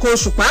fi ṣe nǹkan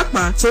oṣù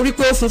pàápàá torí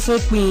pé ó funfun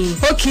pin.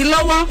 Ó kì í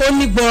lọ́wọ́, ó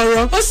ní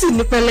gbọ̀ọ̀rọ̀, ó sì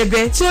ní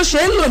pẹlẹbẹ tí ó ṣe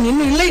é lò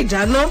nínú ilé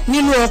ìdáná,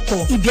 nínú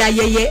ọkọ̀, ibi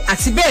ayẹyẹ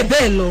àti bẹ́ẹ̀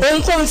bẹ́ẹ̀ lọ.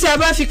 Ohunkóhun tí a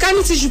bá fi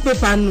Kani tissue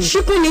paper nù,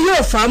 ṣíkún ni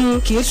yóò fà á mu,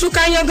 kì í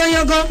túká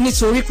yángányángán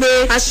nítorí pé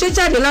a ṣe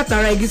jáde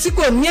látara igi tí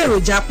kò ní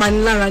èròjà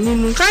apanilára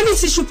nínú. Kani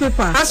tissue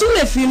paper a tún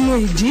lè fi nu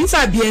ìdí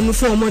tàbí ẹnu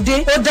fún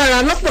ọmọdé. Ó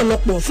dára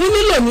lọ́pọ̀lọpọ̀ fún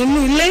lílò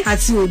nínú ilé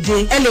àti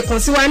òde. Ẹ lè kàn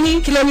sí wa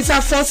ní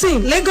kìlómítà 14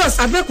 Lagos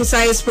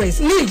Abẹ́òkúta Express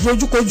ní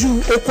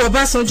ìdojúkojú oko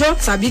Ọbásanjọ́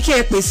tàbí kí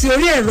ẹ pè sí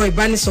orí ẹ̀rọ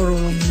ìbánisọ̀rọ̀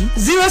wọ̀nyí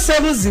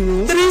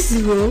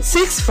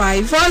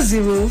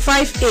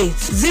 07030654058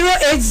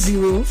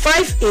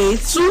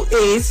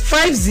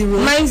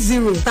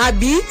 08058285090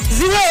 tàbí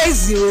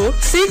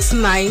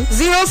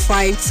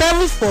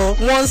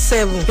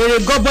 08069057417. Èrè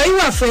gọbọi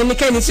wà fún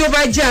ẹnikẹ́ni tí ó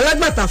bá jẹ́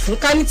alágbàtà fún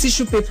Kani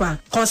tissue paper.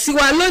 Kàn sí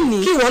wa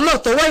lónìí kí ìwọ náà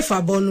tọwọ́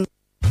ìfàbọnu.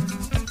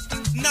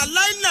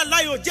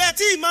 nàláì ò jẹ́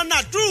tí ìmọ̀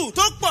nàdúrù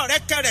tó pọ̀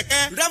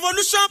rẹ́kẹrẹ́kẹ́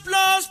Revolution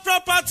Plus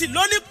Property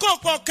lóní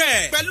kòkò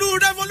kẹ̀ pẹ̀lú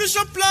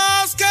Revolution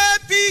Plus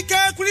KPK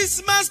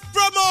Christmas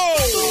promo.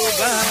 tó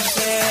bá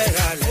fẹ́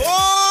ra rẹ̀.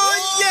 oh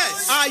yes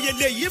ààyè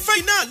lè yí fẹ́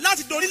iná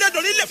láti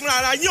dorílẹ̀ fúnra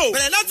ara yín o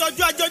bẹ̀rẹ̀ láti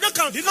ọjọ́ ajé ọjọ́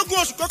kàrúndínlógún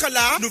oṣù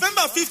kọkànlá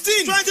November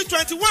 15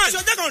 2021 sí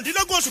ọjọ́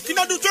kàrúndínlógún oṣù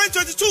kínọ́dún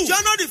 2022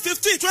 January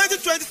 15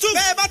 2022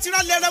 bẹ́ẹ̀ bá ti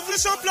ra lẹ̀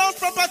Revolution Plus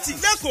Property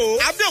lẹ́kọ̀ọ́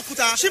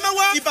Abẹ́òkúta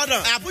Ṣímẹ́wá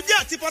Ìbàdàn Àbújá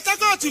àti Port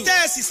Harcourt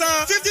tẹ́ẹ̀sì san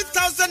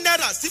 50,000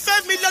 naira sí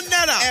 5 million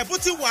naira ẹ̀bùn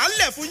ti wà ń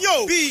lẹ̀ fún yóò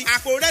bíi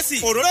àpò rẹsì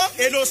òróró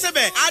èlò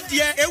sẹ́bẹ̀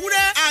adìẹ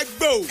ewúrẹ́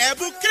àgbò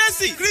ẹ̀bùn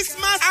kérésì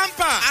Christmas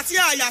hamper àti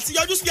àyà àti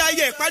yọjú sí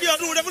ayẹyẹ ìparí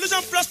ọdún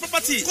Revolution Plus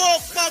Property kó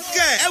pọ̀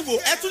kẹ́ ẹ wò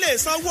ẹ tún lè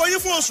san owó yín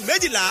fún oṣù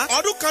méjìlá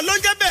ọdún kan ló ń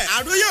jẹ́ bẹ́ẹ̀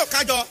àdúró yóò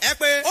kájọ ẹ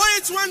pé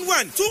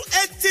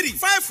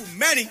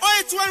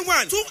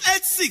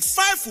 0811283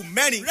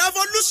 5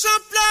 Revolution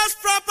Plus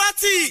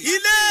Property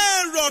ilé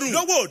ìrọ̀rùn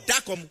lówó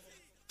dákọ̀mu.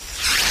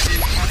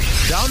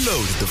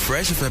 Download the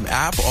Fresh FM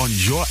app on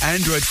your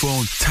Android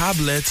phone,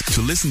 tablet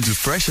to listen to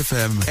Fresh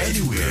FM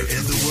anywhere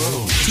in the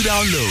world. To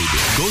download,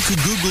 go to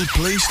Google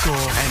Play Store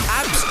and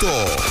App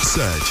Store.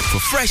 Search for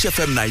Fresh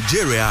FM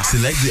Nigeria,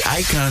 select the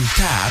icon,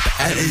 tap,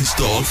 and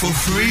install for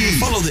free.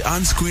 Follow the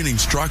on-screen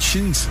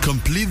instructions,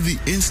 complete the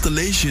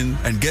installation,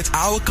 and get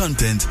our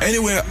content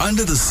anywhere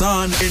under the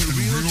sun in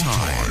real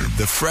time.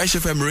 The Fresh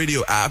FM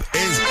radio app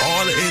is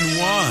all in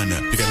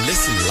one. You can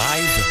listen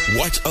live,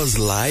 watch us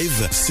live,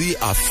 see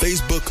our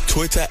Facebook,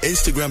 Twitter,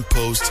 Instagram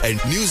posts,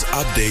 and news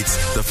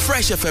updates. The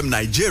Fresh FM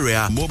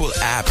Nigeria mobile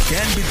app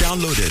can be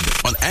downloaded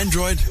on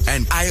Android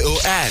and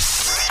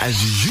iOS. As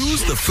you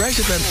use the Fresh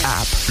FM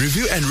app,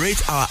 review and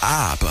rate our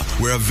app.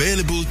 We're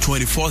available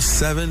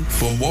 24/7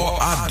 for more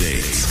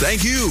updates.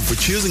 Thank you for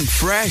choosing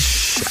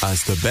Fresh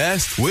as the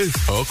best with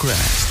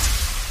Oakrest.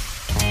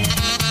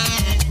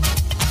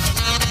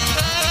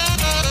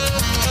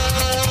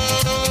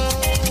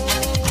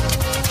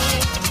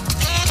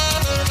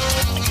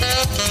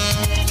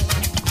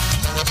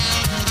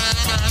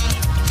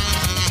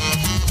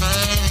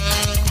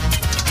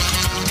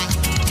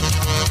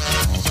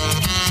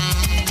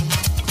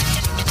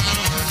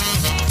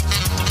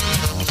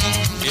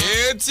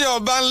 tí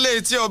ọba ń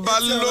lé tí ọba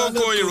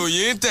lóko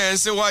ìròyìn tẹ̀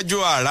síwájú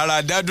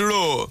àràrà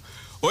dádúró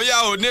ó yá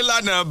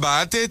onílànà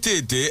bá tètè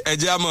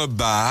ẹjẹ́ àmọ́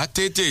bá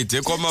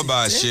tètè kọ́ mọ́ bá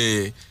a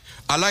ṣe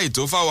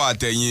aláìtó fáwọn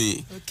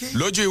àtẹ̀yìn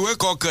lójú ìwé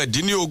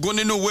kọkàndínlógún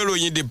nínú ìwé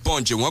ìròyìn The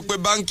Punch wọ́n pé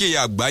báńkì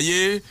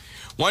àgbáyé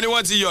wọ́n ní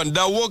wọ́n ti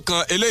yọ̀ǹda owó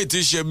kan eléyìí ti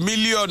ṣe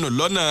mílíọ̀nù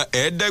lọ́nà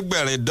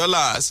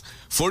 $500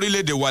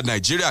 fórílẹ̀-èdè wa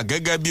Nàìjíríà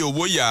gẹ́gẹ́ bí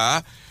owó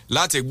yá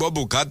láti gbọ́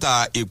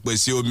bùkátà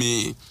ìpèsè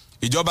omi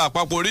ìjọba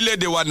àpapọ̀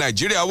orílẹ̀-èdè wa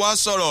Nàìjíríà wá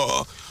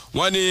sọ̀rọ̀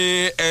wọ́n ní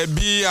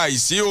ẹ̀bi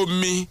àìsí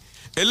omi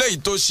eléyìí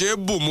tó ṣe é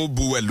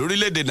bùmùbùwẹ̀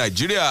lórílẹ̀-èdè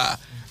Nàìjíríà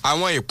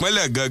àwọn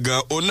ìpínlẹ̀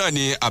gangan òun náà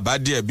ni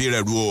àbádí ẹ̀bi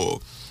rẹ̀ rú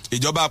o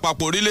ìjọba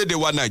àpapọ̀ orílẹ̀-èdè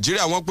wa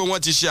Nàìjíríà wọ́n pé wọ́n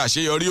ti ṣe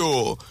àṣeyọrí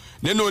o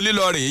nínú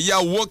lílọ rẹ̀ yá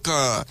owó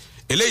kan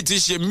eléyìí ti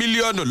ṣe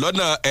mílíọ̀nù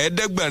lọ́nà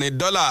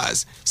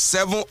 $500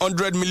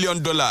 $700 million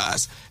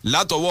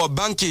látọwọ́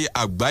báńkì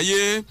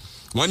àgbáyé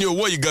wọ́n ní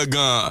owó yìí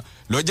gangan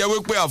ló jẹ́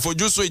wípé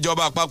àfojúsùn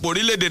ìjọba àpapọ̀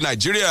orílẹ̀-èdè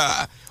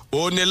Nàìjíríà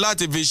ó ní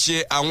láti fi ṣe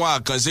àwọn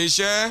àkànṣe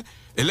iṣẹ́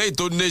eléyìí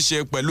tó ní ṣe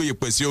pẹ̀lú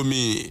ìpèsè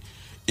omi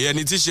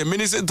ẹni tí ṣe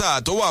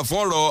mínísítà tó wà fún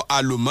ọ̀rọ̀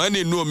àlùmọ́ọ́nì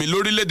inú omi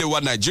lórílẹ̀-èdè wa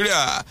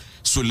Nàìjíríà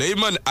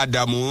Suleiman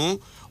Adamu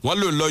wọ́n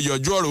ló lọ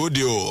yọjú ọ̀rọ̀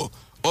òde o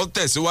ó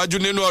tẹ̀síwájú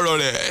nínú ọ̀rọ̀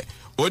rẹ̀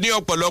ó ní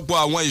ọ̀pọ̀lọpọ̀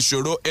àwọn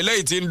ìṣòro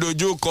eléyìí tí ń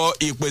dojú kọ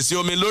ìpèsè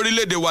omi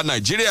lórílẹ̀-èdè wa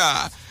Nàìjíríà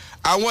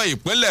àwọn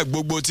ìpínlẹ̀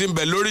gbogbo tí ń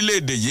bẹ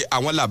lórílẹ̀-èdè yìí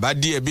àwọn làbá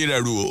dí ẹbí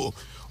rẹ̀ rù o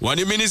wọ́n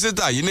ní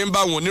mínísítà yìí ní bá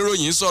àwọn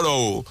oníròyìn sọ̀rọ̀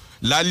o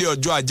lálẹ́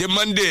ọjọ́ ajé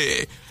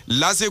Monday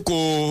lásìkò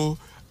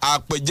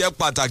àpèjẹ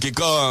pàtàkì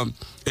kan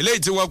eléyìí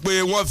tí wọ́n pé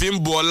wọ́n fi ń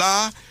bu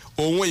ọlá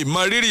ohun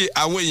ìmọrírì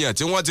àwọn èèyàn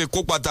tí wọ́n ti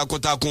kópa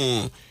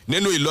takuntakun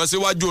nínú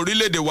ìlọsíwájú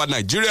orílẹ̀-èdè wa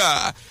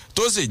Nàìjíríà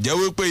tó sì jẹ́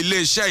wípé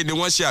iléeṣẹ́ yìí ni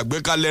wọ́n ṣe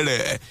àgbékalẹ̀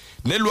rẹ̀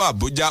nílùú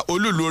Àbújá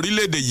olúlu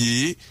orílẹ̀-èdè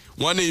yìí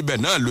wọ́n ní ibẹ̀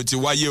náà ló ti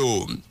wáyé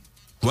o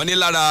wọ́n ní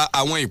lára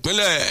àwọn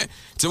ìpínlẹ̀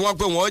tí wọ́n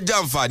pé wọ́n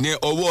jàǹfààní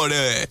ọwọ́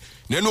rẹ̀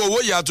nínú owó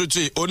ìyá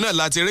tuntun òun náà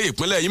láti rí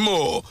ìpínlẹ̀ Imo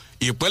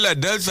ìpínlẹ̀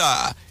Delta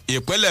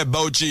ìpínlẹ̀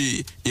Bauchi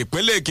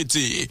ìpínlẹ̀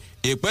Èkìtì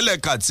ìpínlẹ̀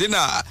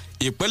Katsina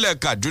ìpínlẹ̀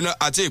Kaduna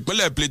àti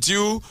ìpínlẹ̀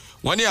Plateau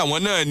wọ́n ní àwọn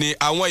náà ni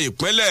àwọn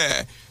ìpínlẹ̀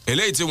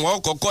eléyìí tí wọ́n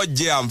kọ́kọ́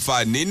jẹ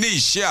àǹfààní ní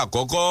iṣẹ́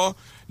àkọ́kọ́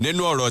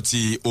nínú ọ̀rọ̀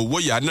tí owó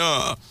ìyá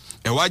náà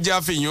ẹ̀wájú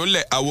àfihàn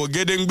lẹ̀ àwọ̀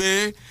gédéǹgbé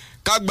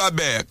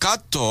kágbàbẹ̀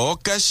kátọ̀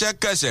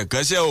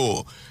kẹ́sẹ́kẹ́sẹ́kẹ́sẹ́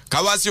o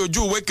káwá sí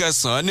ojú ìwé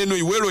kẹsàn-án nínú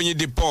ìwé ìròyìn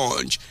The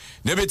Punch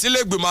níbi tí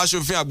ilé-ìgbìmọ̀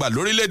aṣòfin àgbà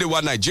lórílẹ̀‐èdè wa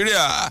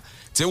Nàìjíríà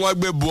tí wọ́n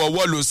gbé bu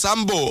ọwọ́ lu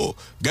Sambo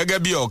gẹ́gẹ́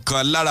bí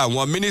ọ̀kan lára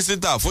àwọn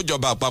mínísítà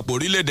fúnjọba àpapọ̀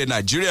orílẹ̀‐èdè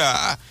Nàìjíríà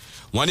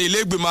wọ́n ní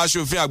ilé-ìgbìmọ̀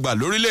aṣòfin àgbà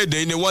lórílẹ̀‐èdè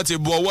ni wọ́n ti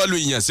bu ọwọ́ lu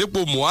ìyànsípò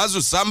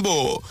Muazu Sambo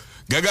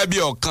gẹ́gẹ́ bí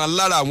ọ̀kan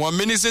lára àwọn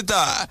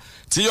mínísítà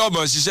tí yóò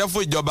mọ̀ ṣiṣẹ́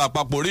fún ìjọba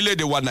àpapọ̀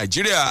orílẹ̀‐èdè wa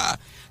Nàìjíríà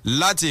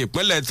láti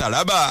ìpínlẹ̀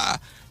Taraba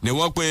ni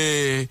wọ́n pe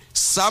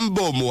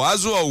Sambo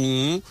Muazu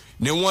ọ̀hún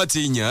ni wọ́n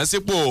ti yàn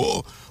sípò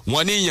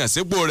wọ́n ní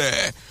ìyànsípò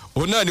rẹ̀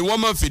òun náà ni wọ́n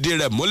mọ̀ fìdí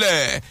rẹ̀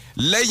múlẹ̀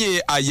lẹ́yìn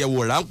àyẹ̀wò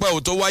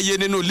ráńpẹ́ tó wáyé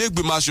nínú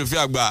ilé-ìgbìmọ̀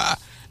aṣòfin àgbà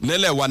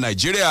nílẹ̀ wa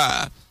Nàìjíríà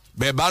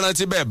bẹ́ẹ̀ bá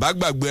rántí bẹ́ẹ̀ bá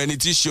gbàgbé ẹni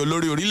tí í ṣe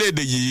olórí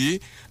orílẹ̀-èdè yìí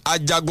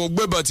ajagun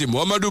gbébọn ti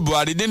Muhammadu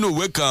Buhari nínú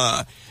ìwé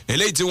kan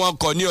eléyìí tí wọ́n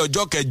kọ ní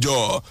ọjọ́ kẹjọ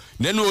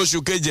nínú oṣù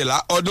kejìlá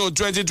ọdún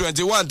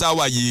 2021 tá a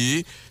wà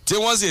yìí tí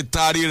wọ́n sì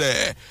taari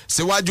rẹ̀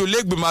síwájú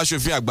ilé-ìgbìmọ̀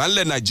aṣòfin àgbà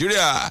ńlẹ̀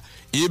Nàìjíríà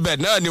ibẹ̀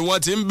náà ni wọ́n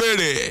ti ń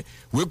béèrè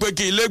wípé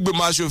kí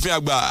ilé-ìgbìmọ̀ aṣòfin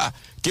àgbà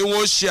kí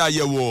wọ́n ṣe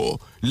àyẹ̀wò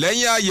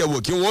lẹ́yìn àyẹ̀wò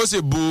kí wọ́n sì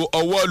bu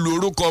ọwọ́ lu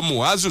orúkọ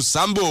Muazu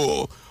Sambo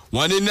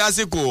wọ́n ní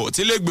lásìkò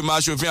tí ilé-ìgbìmọ̀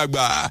aṣòfin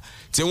àgbà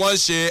tí wọ́n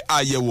ṣe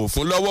àyẹ̀wò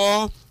fún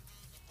lọ́wọ́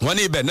wọ́n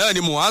ní ibẹ̀ náà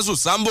ni Muazu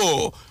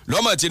Sambo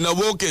lọ́mọ̀ tí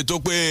náwó òkè tó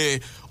pé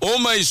ó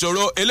mọ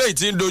ìṣòro eléyìí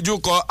tí ń dojú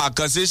kọ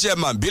àkànṣe iṣẹ́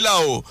Mambila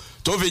o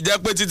tó fi jẹ́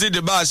pé títí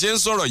di bá a ṣe ń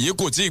sọ̀rọ̀ yìí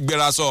kò tí ì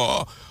gbéra sọ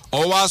ó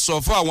wá sọ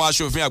fún àwọn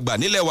aṣòfin àgbà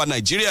nílẹ̀ wa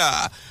Nàìjíríà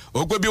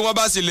ó pé bí wọ́n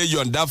bá sì lè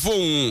yọ̀ǹda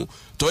fóun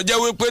tó jẹ́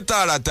wípé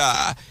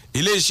tààràtà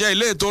iléeṣẹ́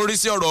ilé tó ń rí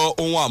sí ọ̀rọ̀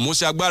ohun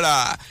àmúṣagbára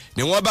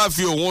ni wọ́n bá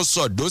fi òun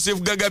sọ̀dọ́ sí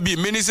gẹ́gẹ́ bíi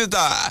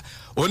mínísítà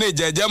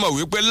oníjẹjẹ mọ̀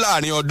wípé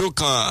láàrin ọdún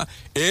kan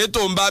èyí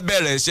tó ń bá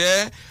bẹ̀rẹ̀ iṣẹ́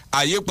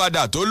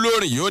àyípadà tó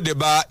lóòrìn yóò dé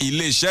bá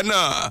iléeṣẹ́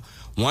náà.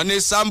 wọ́n ní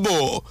Sambo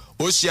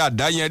ó ṣe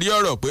àdáyẹnrí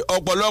ọ̀rọ̀ pé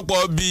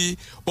ọ̀pọ̀lọpọ̀ bíi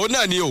ó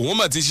náà ni òun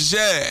mọ̀ ti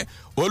ṣiṣẹ́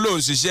ó lóun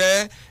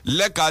ṣiṣẹ́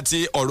lẹ́ka ti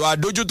ọ̀rọ̀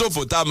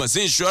adójútòfò tá a mọ̀ sí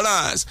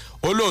insurance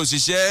ó lóun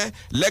ṣiṣẹ́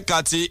lẹ́ka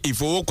ti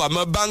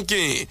ìfowópamọ́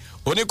banking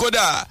ó ní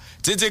kódà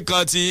títí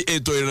kan ti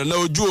ètò ìrìnnà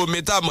ojú omi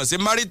tá a mọ̀ sí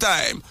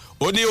maritime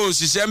ó ní òun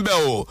ṣiṣẹ́ ń bẹ̀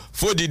ò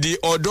fódìdí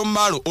ọdún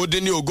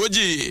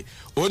 45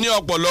 ó ní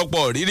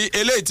ọ̀pọ̀lọpọ̀ rírí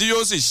eléyìí tí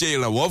yóò sì ṣe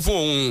ìrànwọ́ fún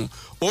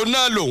òun ó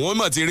náà lòun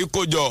mọ̀ ti rí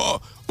kójọ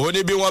ó ní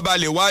bí wọ́n bá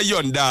lè wá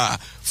yọ̀ǹda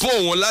fún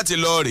òun láti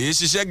lọ rèé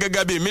ṣiṣẹ́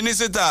gẹ́gẹ́ bí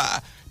mínísítà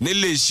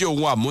nílé iṣẹ́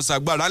ohun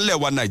àmúṣagbára ńlẹ̀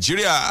wa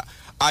Nàìjíríà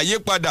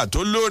àyípadà tó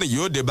lóòrìn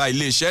yóò dé bá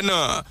iléeṣẹ́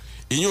náà.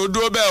 ìyẹn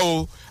dúró bẹ́ẹ̀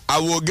o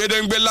àwò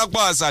gédéǹgbé lápá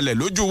àṣàlẹ̀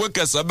lójú ìwé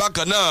kẹsàn-án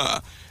bákan náà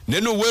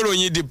nínú ìwé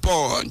ìròyìn The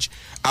Punch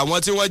àwọn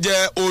tí wọ́n jẹ́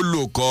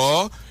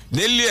olùkọ́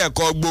nílé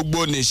ẹ̀kọ́ gbogbo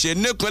nìṣe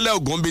nípínlẹ̀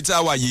Ògùn bíi tá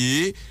a wà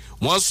yìí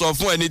wọ́n sọ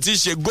fún ẹni tí í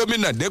ṣe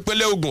gómìnà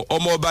nípínlẹ̀ Ògùn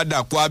ọmọọba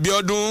Dàpọ̀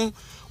Abíọ́dún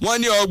wọ́n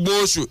ní ọgbọ̀n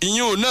oṣù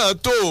ìyún náà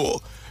tó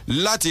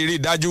láti rí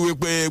i dájú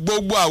wípé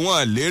gbogbo àwọn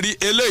ìlérí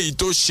eléyìí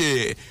tó ṣe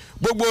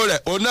gbogbo rẹ̀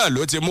òun náà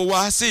ló ti mú wá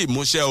sí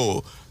ìmúṣẹ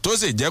o tó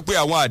sì jẹ́ pé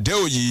àwọn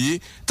àdéhùn yìí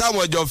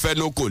táwọn jọ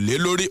fẹnu kò lé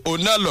lórí òun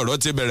náà lọ̀rọ̀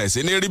ti bẹ̀rẹ̀ sí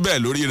ní rí bẹ́ẹ̀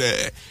lórí rẹ̀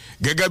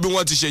gẹ́gẹ́ bí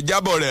wọ́n ti ṣe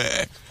jábọ̀ rẹ̀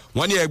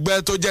wọ́n ní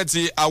ẹgbẹ́ tó jẹ́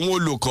ti àwọn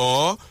olùkọ́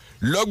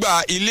lọ́gbà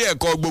ilé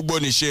ẹ̀kọ́ gbogbo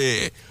nìṣe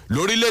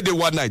lórílẹ̀‐èdè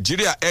wa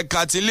Nàìjíríà ẹ̀ka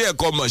ti ilé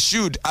ẹ̀kọ́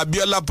Moshood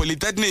Abiola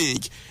Polytechnic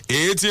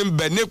èyí tí ń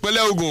bẹ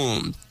nípínlẹ̀ Ògùn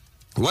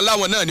wọ́n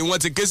láwọn náà ni wọ́n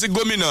ti ké sí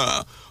gómìnà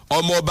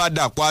ọmọọba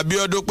Dàpọ̀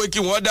Abíọ́dún pé kí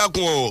wọ́n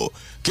dákun o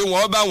kí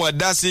wọ́n bá wọn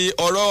dá sí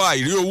ọ̀rọ̀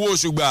àìrí owó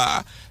oṣù gbà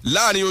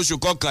láàrin oṣù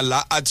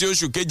 11 àti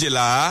oṣù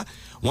 12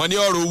 wọ́n ní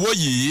ọ̀rọ̀ owó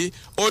yìí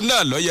ó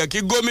náà ló yẹ kí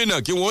gómìnà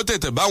kí wọ́n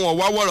tètè bá wọn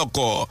wá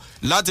wọ̀rọ̀kọ̀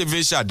láti fi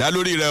ṣàdá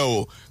lórí rẹ̀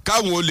o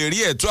káwọn ò lè rí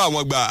ẹ̀tọ́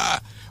àwọn gbà.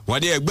 wọ́n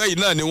ní ẹgbẹ́ yìí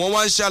náà ni wọ́n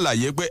wá ń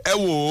ṣàlàyé pé ẹ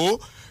wò ó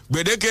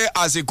gbèdéke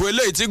àsìkò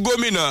eléyìí tí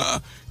gómìnà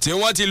tí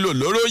wọ́n ti lò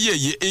lóróyè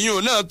yìí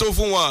iyún náà tó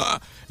fún wọn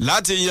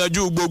láti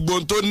yanjú gbogbo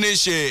tó ní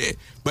ṣe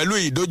pẹ̀lú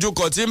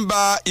ìdojúkọ tí ń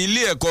bá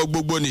ilé ẹ̀kọ́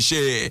gbogbo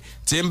nìṣe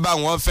tí ń bá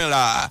wọn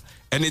fínra.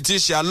 ẹni tí í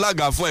ṣe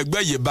alága fún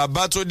ẹgbẹ́ yìí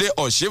Babátúndé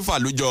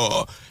Ọ̀ṣífàlújọ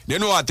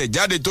nínú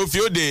àtẹ̀jáde tó fi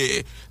òde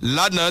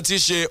lánàá tí í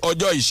ṣe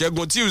ọjọ́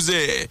ìṣẹ́gun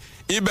Tuesday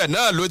ibẹ̀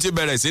náà ló ti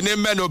bẹ̀rẹ̀ sí ní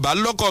mẹ́nubà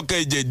lọ́kọ̀ọ̀kan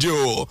ìjèjì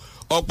o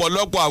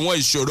ọ̀pọ̀lọpọ̀ àwọn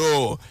ìṣòro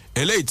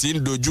eléyìí tí ń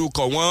dojú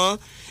kọ wọ́n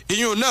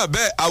iyún náà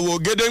bẹ́ẹ̀ àwò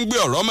gédéǹgbé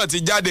ọ̀rọ̀ mọ̀ ti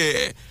jáde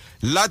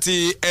láti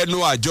ẹnu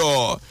àjọ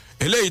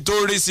eléyìí tó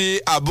rí sí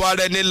ààbò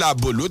ara ẹni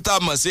làbò ló tà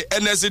mọ̀ sí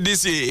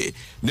NSCDC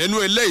nínú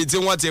eléyìí tí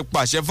wọ́n ti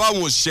pàṣẹ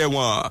fáwọn òṣìṣẹ́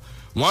wọn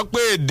wọ́n pé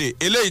èdè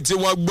eléyìí tí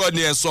wọ́n gbọ́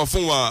ni ẹ sọ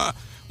fún wọn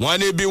wọ́n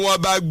ní bí wọ́n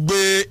bá gbé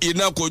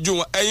iná kojú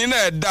wọn ẹ̀yin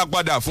náà dá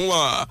padà fún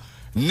wọn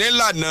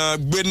nílànà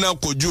gbéná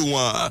kojú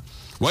wọn.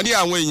 wọ́n ní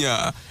àwọn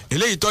èèyàn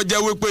eléyìí tó jẹ́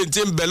wípé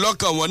tí ń bẹ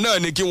lọ́kàn wọn náà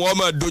ni kí wọ́n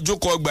máa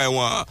dojúkọ ọgbà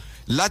ẹ̀wọ̀n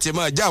láti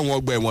máa já àwọn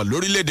ọgbà ẹ̀wọ̀n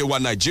lórílẹ̀‐èdè wa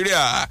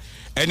Nàìjíríà.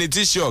 ẹni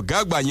tí í ṣe ọ̀gá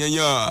àgbà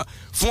yanyan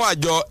fún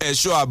àjọ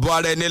ẹ̀ṣọ́ ààbò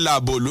ara ẹni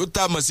làbò ló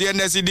tà mọ̀ sí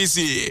NSCDC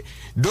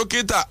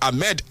dókítà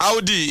Ahmed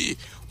Audi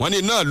wọ́n ní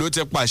náà ló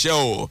ti pàṣẹ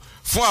o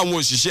fún àwọn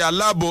òṣìṣẹ́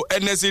aláàbò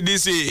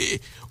NSCDC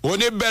ó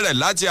ní bẹ̀rẹ̀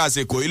láti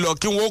àsìkò yìí lọ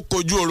kí wọ́n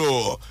kojú ọ̀rọ̀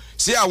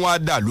sí àwọn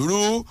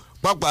adàlúrú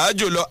pàápàá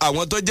jùlọ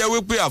àwọn tó jẹ́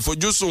wípé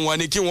àfojúsùn wọn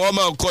ni kí wọ́n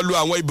máa kọlu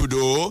àwọn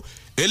ibùdó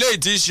eléyìí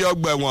tí í ṣe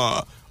ọgbà ẹ̀wọ̀n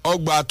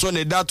ọgbà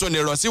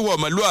àtúnidátúnirọ̀ sí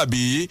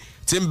wọ̀mọlúàbí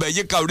tí ń bẹ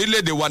yíká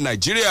orílẹ̀-èdè wa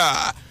Nàìjíríà.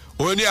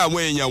 ó ní àwọn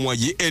èèyàn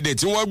wọ̀nyí èdè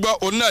tí wọ́n gbọ́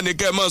òun náà ní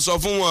kẹ́ ẹ máa sọ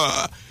fún wọn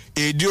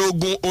èdè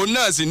ogun òun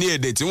náà sì ní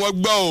èdè tí wọ́n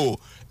gbọ́ o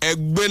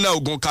ẹgbẹ́ náà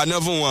ogun kaná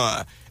fún wọn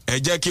ẹ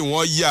jẹ́ kí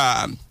wọ́n yà.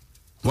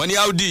 wọ́n ní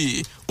Audi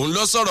òun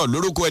lọ sọ̀rọ̀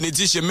lórúkọ ẹni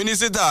tí í ṣe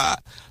mínísítà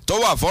tó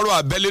wà fọ́rọ̀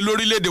abẹ́lé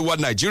lórílẹ̀‐èdè wa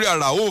Nàìjíríà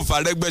Rauf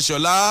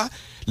Arẹ́gbẹ́ṣọlá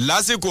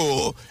lásìkò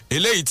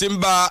eléyìí tí ń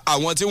bá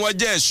àwọn tí wọ́n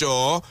jẹ́ ẹ̀ṣọ́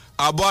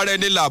ààbò ara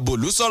ẹni làbò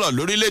lù sọ̀rọ̀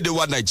lórílẹ̀‐èdè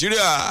wa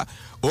Nàìjíríà.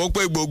 ó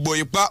pé gbogbo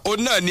ipá ó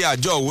náà ní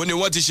àjọ òun ni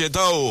wọ́n ti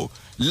ṣetán o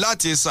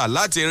láti sà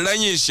láti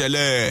rẹ́yìn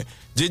ìṣẹ̀lẹ̀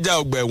jíjà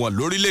ọgbà ẹ̀wọ̀n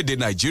lórílẹ̀‐èdè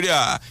Nàìjíríà.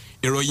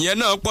 ìròyìn yẹn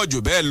náà pọ̀ jù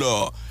bẹ́ẹ̀ lọ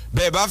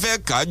bẹ́ẹ̀ bá fẹ́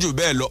kà á jù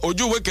bẹ́ẹ̀ lọ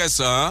ojú ìwé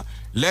 9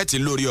 lẹ́ẹ̀tì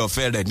lórí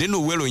ọ̀fẹ́ rẹ̀ nínú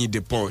ìwé ìròyìn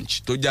The Punch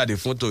tó jáde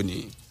fún tòní.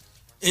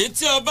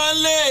 etí ọba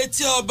ńlé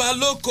etí ọba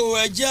lóko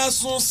ẹjẹ́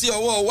sún sí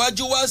ọwọ́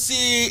iwájú wá sí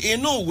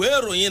inú ìwé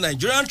ìròyìn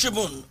Nigerian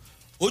Tribune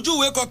ojú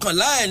ìwé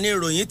 11 ẹ̀ ní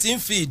ìròyìn ti ń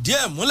fi ìdí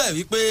ẹ̀ múlẹ̀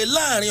wípé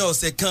láàrin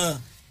ọ̀sẹ̀ kan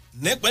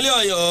nípínlẹ̀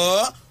Ọ̀yọ́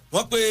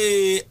wọ́n pe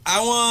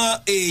àwọn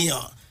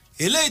èèyàn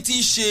eléyìí ti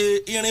ṣe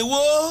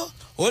 417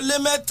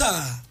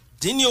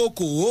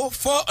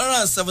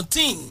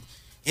 417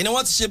 ìní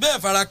wọ́n ti ṣe bẹ́ẹ̀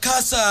fara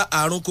káásá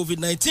àrùn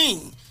COVID-19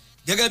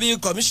 gẹ́gẹ́ bí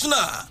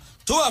kọmíṣánná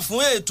tó wà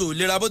fún ètò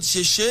ìlera bó ti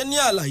ṣe ṣe ní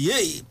àlàyé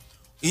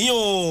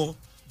ìyún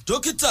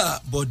dókítà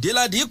Bọ̀dé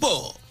Ládìpọ̀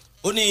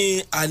ó ní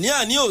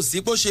àní-àní ò sí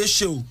bó ṣe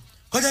ṣe o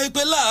kọjá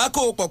wípé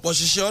láàkó pọ̀pọ̀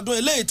ṣiṣẹ́ ọdún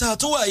eléyìí tá a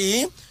tún wà yìí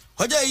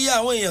kọjá iye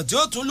àwọn èèyàn tí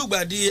ó tún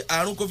lùgbàdì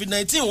àrùn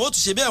COVID-19 wọ́n ó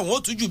tún ṣe bẹ́ẹ̀ wọ́n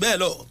ó tún jù bẹ́ẹ̀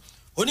lọ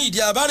ó ní ìdí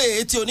abáre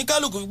tí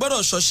oníkálukú fi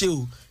gbọ́dọ̀ ṣọṣe o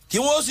kí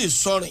wọ́n ó sì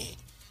sọrìn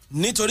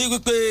nítorí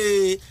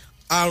wípé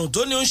àrùn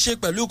tó ní ń ṣe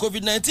pẹ̀lú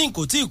covid-19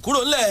 kò tí ì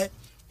kúrò ńlẹ̀.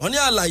 wọ́n ní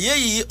àlàyé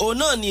yìí òun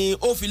náà ni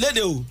ó fi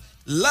léde o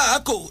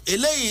láàkó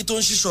eléyìí tó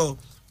ń ṣiṣọ́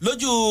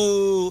lójú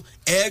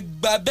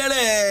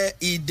ẹgbàbẹ́rẹ́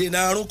ìdènà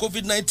àrùn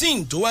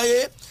covid-19 tó wáyé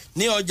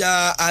ní ọjà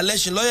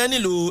alẹ́sìnlọ́yẹ́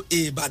nílùú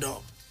ìbàdàn.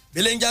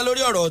 belenja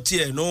lórí ọ̀rọ̀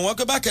tiẹ̀ nù wọ́n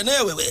pé bákẹ́ náà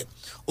ẹ̀wẹ̀wẹ̀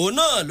òun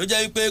náà ló jẹ́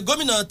wípé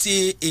gómìnà ti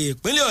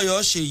ìpínlẹ̀ ọ̀yọ́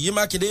ṣèyí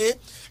mákindé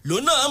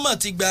lòun náà mọ̀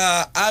ti gba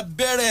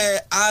abẹ́rẹ́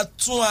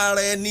atún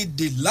ara ẹni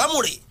dè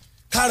lámùrè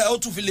kára ó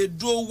tún fi lè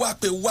dúró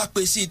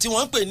wápé sí tí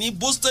wọ́n ń pè ní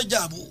booster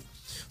jab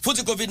fún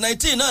ti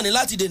covid-19 náà ní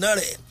láti dènà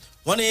rẹ̀.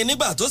 wọ́n ní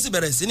nígbà tó sì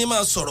bẹ̀rẹ̀ sí ní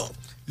máa sọ̀rọ̀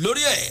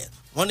lórí ẹ̀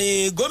wọ́n ní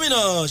gómìnà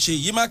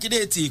ṣèyí mákindé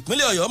ti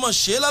ìpínlẹ̀ ọ̀yọ́ mọ̀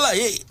ṣe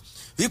lálàyé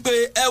wípé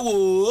ẹ wò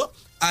ó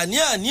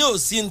àní ò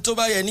sí ní tó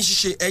bá yẹ ní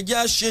ṣíṣe ẹjẹ́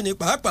àṣẹ ní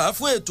pàápàá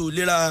fún ètò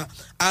ìlera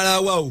ara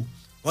wa o.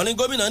 wọ́n ní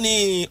gómìnà ní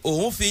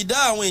òun fi dá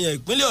àwọn èèyàn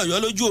ìpínlẹ̀ ọ̀yọ́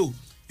lójú o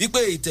wípé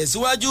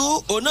ìtẹ̀síwájú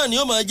òun náà ni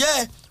ó máa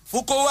jẹ́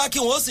fún kó wá kí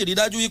wọ́n sì rí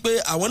dájú wípé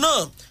àwọn náà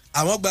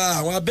àwọn gba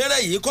àwọn abẹ́rẹ́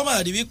yìí kó máa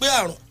rí wípé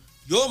àrùn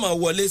yóò máa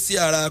wọlé sí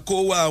ara kó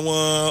wá wọn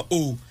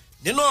o.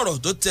 nínú ọ̀rọ̀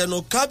tó tẹnu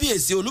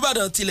kábíyèsí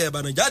olúbàdàn tilẹ̀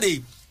ìbàdàn jáde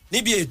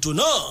níbi ètò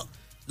náà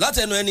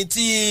látẹnu ẹni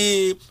tí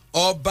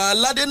ọba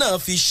aládé náà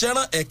fi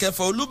ṣẹ́rán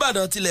ẹ̀kẹfọ́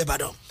olúbàdàn tilẹ̀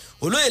ìbàdàn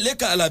olóyè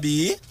lẹ́kà alábí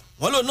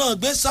wọn lò náà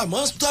gbé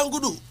sàmọ́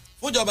stangudu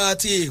fúnjọba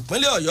ti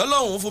ìpínlẹ̀ ọ̀yọ́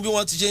lọ́hùn fún bí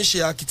wọ́n ti ṣe ń ṣe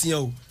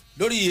akitiyan o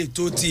lórí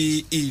ètò ti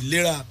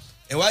ìlera.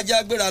 ẹ̀wájú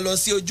agbéra lọ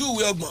sí ojú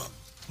ìwé ọgbọ̀n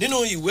nínú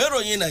ìwé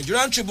ìròyìn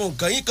Nigerian Tribune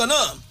kan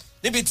náà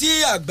níbi tí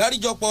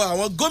àgbáríjọpọ̀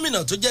àwọn gómìnà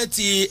tó jẹ́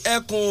ti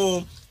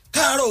ẹkùn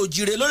káàárọ̀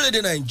òjìrè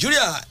lórílẹ̀‐èdè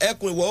nàìjíríà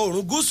ẹkùn ìwọ̀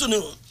oòrùn gúúsù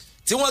nù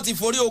tí wọ́n ti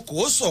forí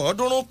okòó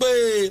sọ̀ọ́dúnrún pé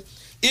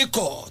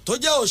ikọ̀ tó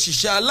jẹ́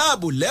òṣìṣẹ́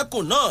aláàbò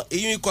lẹ́kùn náà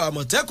ìyún ikọ̀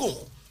àmọ̀tẹ́kùn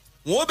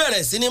wọn ó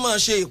bẹ̀rẹ̀ sí ní máa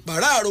ṣe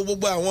ìpàráàrò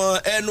gbogbo àwọn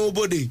ẹnu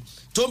bodè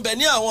tó ń bẹ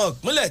ní àwọn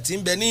ìpínlẹ̀ tí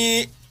ń bẹ ní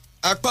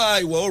apá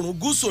ìwọ̀ oòrùn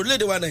gúúsù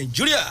orílẹ̀‐èdè wa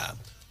nàìjíríà.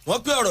 wọ́n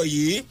pé ọ̀rọ̀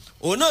yìí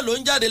òun náà ló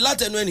ń jáde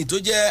látẹnu ẹni tó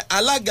jẹ́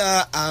alága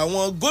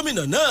àwọn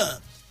gómìnà náà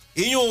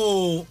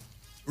ìyún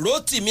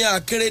Rotimi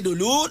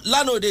Akeredolu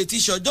lánàá òde tí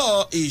ṣọjọ́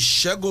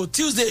ìṣẹ́gun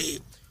Tuesday.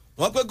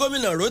 wọ́n pé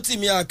gómìnà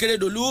Rotimi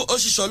Akeredolu ó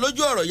ṣiṣọ́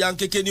lójú ọ̀rọ̀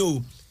yankeke ni o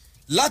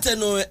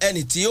látẹnu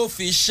ẹni tí ó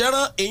fi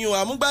ṣẹ́rán ìyún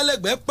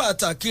amúgbálẹ́gbẹ̀ẹ́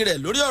pàtàkì rẹ̀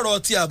lórí ọ̀rọ̀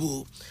ti ààbò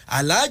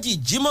Alhaji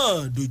Jimoh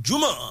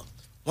Dojúmọ̀.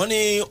 wọ́n ní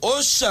ó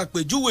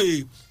ṣàpèjúwe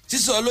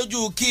sísọ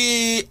lójú kí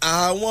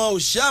àwọn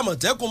òṣìṣẹ́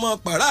àmọ̀tẹ́kùn mọ́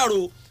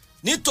pàráàrò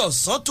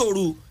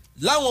nítọ̀sán-tòru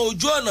láwọn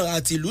ojú ọ̀nà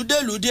àti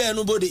ìlúdélùdé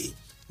ẹnubodè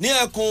ní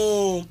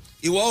ẹkùn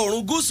ìwọ̀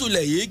oòrùn gúúsù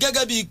lẹ̀ yìí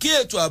gẹ́gẹ́ bíi kí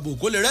ètò ààbò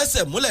kó lè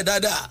rẹ́sẹ̀ múlẹ̀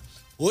dáadáa.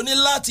 ó ní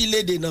láti lè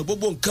dènà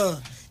gbogbo nǹkan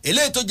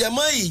eléyìí tó jẹ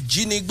mọ́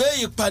ìjínigbé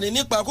ìpani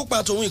nípakúpa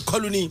tòun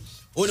ìkọlù ni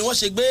ó ní wọ́n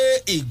ṣe gbé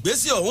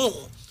ìgbésẹ̀ ọ̀hún.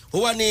 ó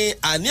wá ní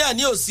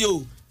àní òsì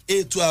o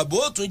ètò ààbò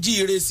tún jí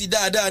ire sí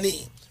dáadáa ni.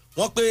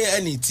 wọ́n pé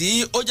ẹni tí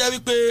ó jẹ́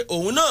wípé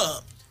òun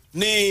náà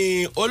ni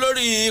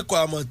olórí ikọ̀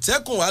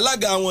àmọ̀tẹ́kùn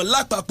alága wọn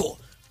lápapọ̀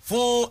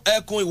fún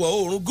ẹkùn ìwọ̀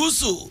oòrùn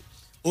gúúsù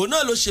òun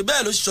náà ló ṣe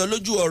bẹ́ẹ̀ ló ṣiṣọ́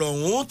lójú ọ̀rọ̀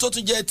ọ̀hún tó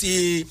tún jẹ́ ti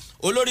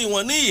olórí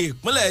wọn ní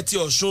ìpínlẹ̀ ti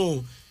ọ̀ṣun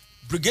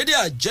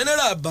Brigadier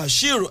General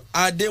Bashir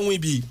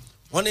Adéwìnbí.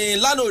 wọ́n ní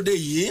lánàá òde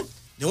yìí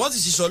ni wọ́n ti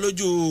ṣiṣọ́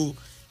lójú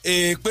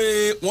pé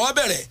wọ́n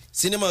bẹ̀rẹ̀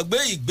sinimá gbé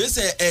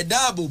ìgbésẹ̀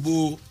ẹ̀dáàbòbò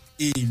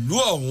ìlú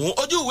ọ̀hún.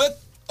 ojú ìwé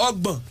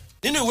ọgbọ̀n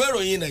nínú ìwé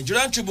ìròyìn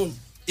Nigerian Tribune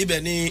ibẹ̀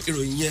ni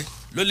ìròyìn yẹn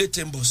ló lè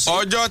tẹ̀ ń bọ̀ sí.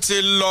 ọjọ́ ti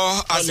lọ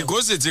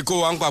àsìkò sì ti kó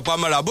wa ń papá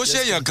mọ́ra bó ṣe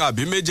èèyàn kan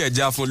àbí méjì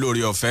ẹja fún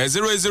lórí ọ̀fẹ́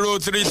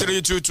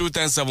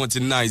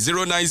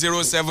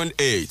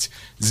 08033221079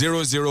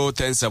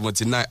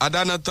 09078001079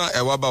 adáná tán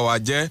ẹ̀wá bá wa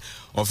jẹ́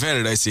ọ̀fẹ́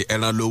ìrẹsì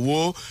ẹran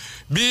lówó.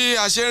 bí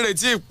a ṣe ń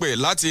retí ìpè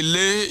láti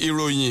lé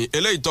ìròyìn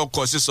eléyìí tó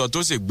kọ sísọ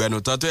tó sì gbẹnu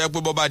tán tó yẹ pé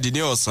bọ́ bá di ní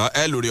ọ̀sán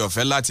ẹ lórí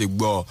ọ̀fẹ́ láti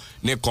gbọ́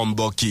ní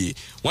kọ́ńbọ́ọ̀kì.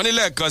 wọ́n ní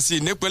lẹ́ẹ̀kan sí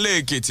nípínlẹ̀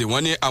èkìtì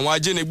wọ́n ní àwọn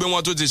ajínigbé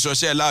wọn tó ti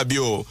ṣọṣẹ́ láàbí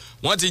o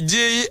wọ́n ti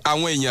jí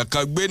àwọn èèyàn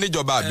kan gbé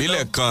níjọba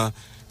àbílẹ̀ kan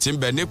tí ń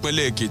bẹ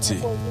nípínlẹ̀ èkìtì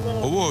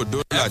owó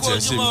dọ́là tí ẹ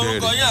sì ń béèrè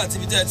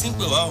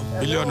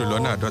mílíọ̀nù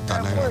lọ́nà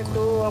 50 náírà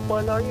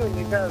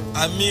kan.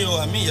 àmì o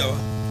àmì ìyàwó.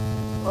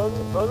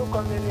 orúkọ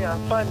mi ni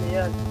àǹfààní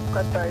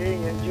kátà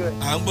yanjú ẹ̀.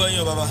 à ń gbọ́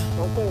yín o bàbá.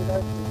 mo pè é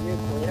láti ilé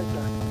ìkó yẹn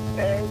ta.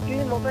 tí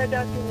mo fẹ́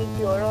dá sí ni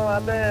ti ọ̀rọ̀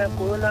abẹ́rẹ́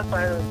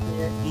coronavirus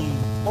yẹn.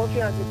 mo fi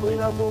àsìkò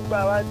iná gbogbo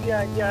àwa tí a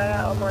jẹ́ ara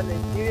ọmọ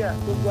nàìjíríà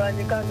gbogbo wa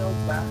ní ká lọ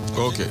gbà á.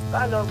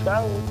 ká lọ gbà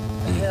á o.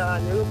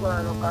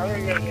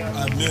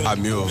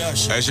 àmì o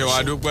ẹ ṣe wá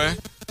dúpẹ́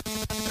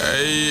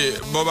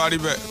bọ́ bá rí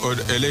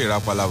bẹ́ẹ̀ eléyìí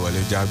rápálá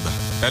wọlé já gbà.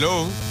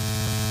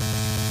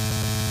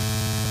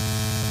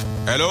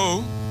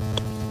 hello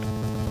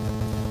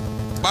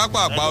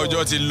pápápá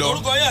ọjọ́ ti lọ.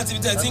 orúkọ yín àti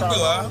ibi tẹ̀ tí ń pè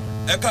wá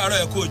ẹ káàárọ̀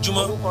ẹ kú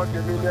ojúmọ́. orúkọ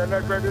tèmi ni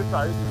ẹlẹgbẹdẹ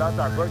saheed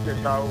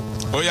látàgọjẹta o.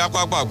 ó yá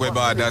pápápá ẹ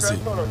bá wa dá sí.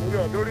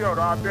 lórí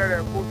ọ̀rọ̀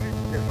abẹ́rẹ́ covid.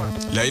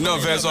 lẹ́yìn náà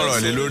fẹ́ sọ̀rọ̀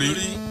lé lórí.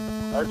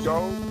 ẹ jọ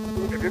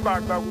èmi máa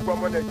gba gbogbo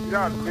ọmọ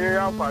nàìjíríà ní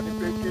àǹfààní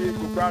pé kí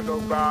gbogbo àlọ́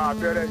gba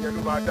abẹ́rẹ́ yẹn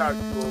ló máa dáa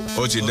ju o.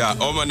 ó ti dá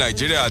ọmọ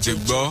nàìjíríà ti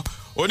gbọ́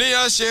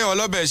oníyàn ṣe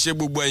ọlọ́bẹ̀ ṣe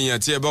gbogbo èèyàn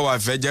tí ẹ bá wà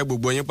fẹ́ jẹ́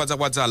gbogbo yín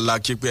pátápátá ńlá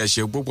kí pé ẹ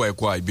ṣe púpọ̀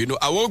ẹ̀kọ́ àìbínú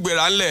àwọn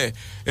ògbèrà ńlẹ̀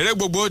eré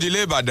gbogbo òdìlé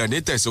ìbàdàn ní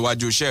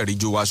tẹ̀síwájú iṣẹ́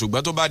ìríjú wa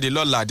ṣùgbọ́n tó bá di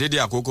lọ́la dédé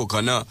àkókò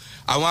kan náà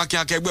àwọn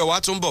akẹ́kẹ́gbẹ́ wa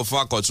tún bọ̀ fún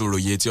àkọ́tún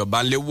ròyìn tí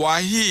ọba ńlẹ̀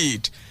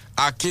Waheed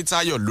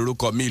Akíntayọ̀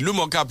lórúkọ mi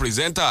ìlúmọ̀ọ́ká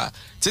pírẹsẹ́ńtà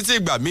títí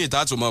ìgbà míì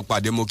tààtùmọ̀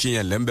pàdé mo kí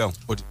yẹn lẹ́ńbẹ̀ọ́.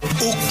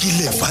 ó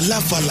kilẹ̀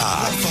falafala.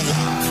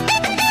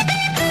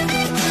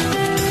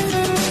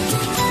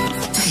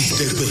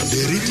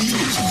 ìdẹ̀gbẹ̀dẹ̀ rédíò.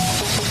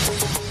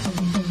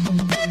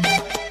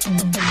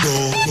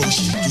 gbọ́dọ̀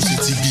ṣì tó ṣe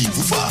ti bí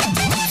ìfúfà.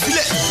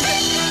 filẹ̀.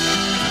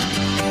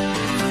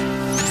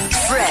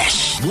 Fresh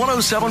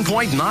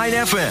 107.9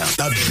 FM.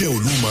 lábẹ́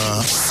Olúmọ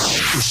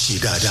ó ṣe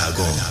dáadáa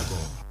gan-an.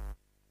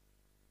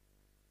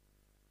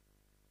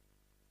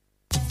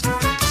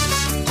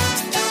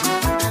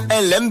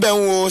 ẹnlẹ́ ń bẹ̀ ń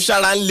wo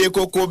ṣára ń le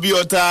koko bí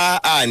ọ̀tá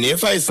àní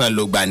fàìsàn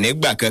lògbà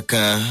nígbà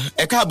kankan.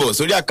 ẹ káàbọ̀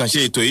sórí àkànṣe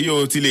ètò yìí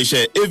o ti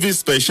iléeṣẹ́ Avis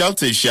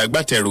Speciality ṣe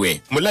agbátẹrù ẹ̀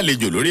mo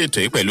lálejò lórí ètò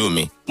yìí pẹ̀lú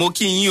mi. mo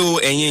kí yín o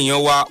ẹ̀yin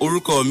èèyàn wa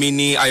orúkọ mi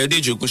ni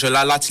Ayọ̀dèjì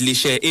Ògúnṣọlá láti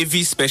iléeṣẹ́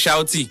Avis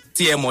Speciality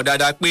tí ẹ mọ̀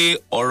dáadáa pé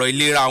ọ̀rọ̀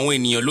ìlera àwọn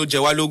ènìyàn ló jẹ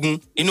wá lógún.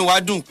 inú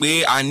wa dùn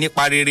pé à ń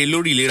nípa rere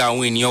lórí ìlera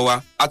àwọn ènìyàn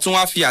wa. a tún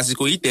wá fi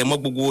àsìkò yìí tẹ̀ mọ́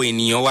gbogbo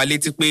ènìyàn wa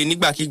létí pé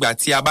nígbàkigbà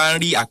tí a bá ń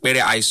rí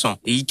àpẹẹrẹ àìsàn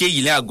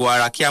èyíkéyìí lé àgọ́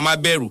ara kí a má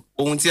bẹ̀rù.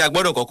 ohun tí a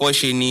gbọ́dọ̀ kọ́kọ́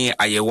ṣe ni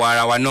àyẹ̀wò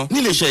ara wa náà.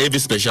 níléeṣẹ́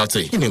Avis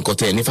Speciality kí ni nǹkan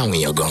tẹ́ ẹ ní fáwọn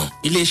èèyàn gan-an.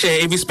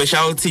 iléeṣẹ́ Avis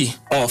Speciality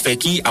wọn ò fẹ́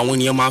kí àwọn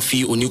ènìyàn máa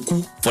fi òní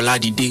kú fọlá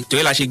dìde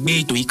torí la ṣe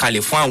gbé ètò yìí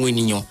kalẹ̀ fún àwọn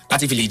ènìyàn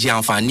láti fi lè jẹ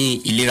àǹfààní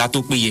ìlera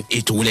tó péye.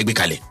 ètò wo lẹ gbé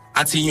kalẹ̀?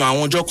 a ti yan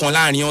àwọn ọjọ́ kan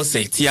láàrin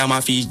ọ̀sẹ̀ tí a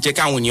máa fi jẹ́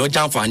káwọn ènìyàn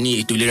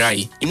jàǹfààní ètò ìlera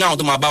yìí. inú àwọn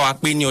tó máa bá wa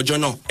pé ní ọjọ́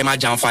náà ẹ máa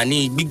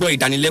jàǹfààní gbígbọ́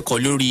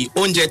ìdánilẹ́kọ̀ọ́ lórí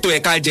oúnjẹ tó yẹ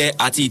ká jẹ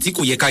àti ìtí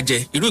kò yẹ ká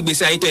jẹ, irú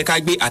ìgbésí ayé tó yẹ ká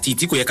gbé àti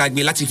ìtí kò yẹ ká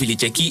gbé láti fi lè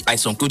jẹ́ kí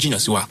àìsàn kó jìnnà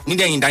sí wa.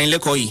 nídẹ̀yìn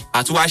ìdánilẹ́kọ̀ọ́ yìí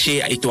a tún wá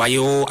ṣe ètò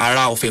àyẹ̀wò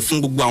ara ọ̀fẹ́ fún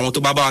gbogbo àwọn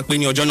tó bá bá wa pé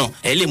ní ọjọ́ náà.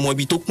 ẹ lè mọ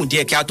ibi tó kùn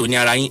díẹ̀ kí àtò ní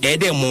ara yín, ẹ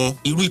dẹ̀ mọ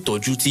irú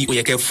ìtọ́jú tí ó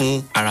yẹ kẹ́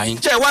fún ara yín.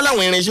 ṣé ẹ wá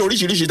láwọn irinṣẹ́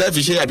oríṣiríṣi tẹ́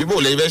fi ṣe àbí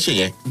bò lẹ fẹ́ ṣe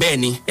yẹn?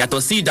 bẹ́ẹ̀ni,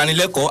 yàtọ̀ sí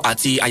ìdánilẹ́kọ̀ọ́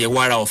àti àyẹ̀wò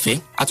ara ọ̀fẹ́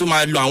a tún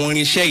máa lo àwọn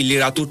irinṣẹ́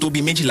ìlera tó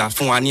tóbi méjìlá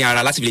fún wa ní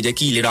ara láti fi lè jẹ́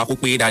kí ìlera kó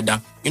pé dáadáa.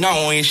 inú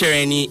àwọn irinṣẹ́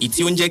rẹ̀ ni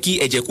ìtí ó ń jẹ́ kí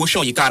ẹ̀jẹ̀ kó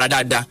ṣàn yíká ara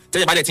dáadáa.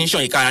 tẹ́jẹ̀ bá dẹ̀ ti ń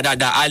ṣàn yíká ara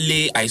dáadáa á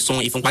lé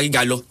àìsàn ìfúnpá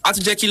gíga lọ. á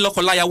tún jẹ́ kí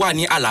lọ́kọláya wà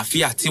ní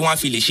àlàáfíà tí wọ́n á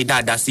fi lè ṣe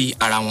dáadáa sí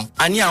ara wọn.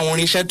 a ní àwọn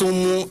irinṣẹ́ tó ń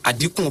mú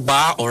àdínkù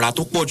bá ọ̀rá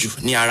tó pọ̀ jù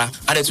ní ara.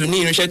 a dẹ̀ tún ní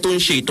irinṣẹ́ tó ń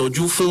ṣe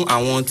ìtọ́jú fún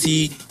àwọn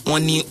tí wọ́n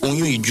ní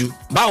oyún ìju.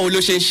 báwo ló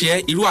ṣe ń ṣe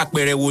ẹ́? irú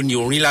àpẹẹrẹ wo ni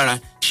ò ń rí lára?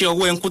 ṣé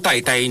ọwọ́ ẹ̀ ń kú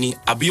tàìtàì ni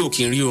àbí ò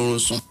kì í rí oorun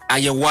sùn?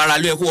 àyẹ̀wò ara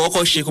ló yẹ kó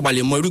ọkọ̀ ṣe kó ba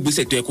lè mọ irú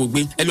ìgbésẹ̀ tó yẹ kó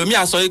gbé.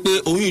 ẹlòmíà sọ pé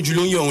oyún ìju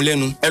ló ń yọ òun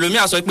lẹ́nu,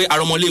 ẹlòmíà sọ pé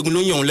arọmọléegun ló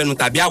ń yọ òun lẹ́nu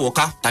tàbí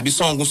àwọ̀ká tàbí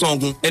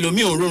sọ́ngun,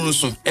 ẹlòmíì ò rórun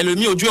sùn,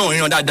 ẹlòmíì ojú ẹ̀ ò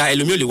ríran dáadáa,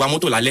 ẹlòmíì ò lè wa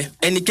mọ́tò lálẹ́.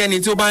 ẹnikẹ́ni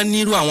tí ó bá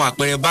nírú àwọn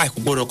àpẹẹrẹ báyìí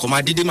kò gbọdọ̀ kó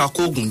máa dédé máa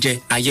kó oògùn jẹ.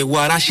 àyẹ̀wò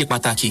ara ṣe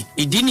pàtàkì.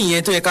 ìdí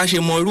nìyẹn tó yẹ ká ṣe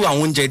mọ irú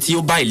àwọn oúnjẹ tí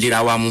ó bá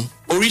ìlera wa mu.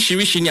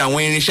 oríṣiríṣi ni àwọn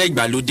irinṣẹ́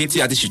ìgbàlódé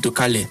tí a ti ṣètò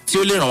kalẹ̀ tí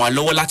ó lè ràn wá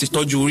lọ́wọ́ láti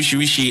tọ́jú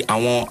oríṣiríṣi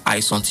àwọn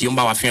àìsàn tí ó ń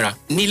bá wa fínra.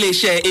 ní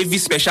iléeṣẹ́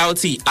Avis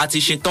Speciality a ti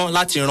ṣetán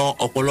láti ran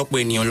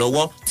ọ̀pọ̀lọpọ̀ ènìyàn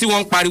lọ́wọ́ tí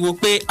wọ́n ń pariwo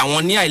pé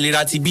àwọn ní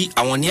àìlera ti bí,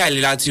 àwọn ní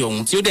àìlera ti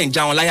ọ̀hún tí ó dẹ̀ ń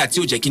já wọn láyà tí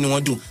ò jẹ́ kí ni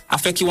wọ́n dùn. a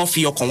fẹ́ kí wọ́n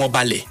fi ọkàn wọn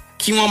balẹ̀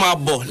kí wọ́n máa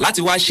bọ̀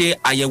láti wá ṣe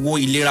àyẹ̀wò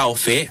ìlera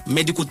ọ̀fẹ́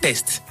medical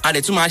test. a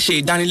dẹ̀ tún máa ṣe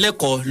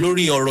ìdánilẹ́kọ̀ọ́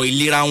lórí ọ̀rọ̀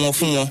ìlera wọn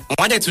fún wọn.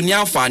 wọ́n á dẹ̀ tún ní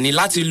àǹfààní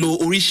láti lo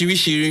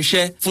oríṣiríṣi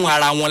irinṣẹ́ fún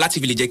ara wọn láti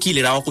fi lè jẹ́ kí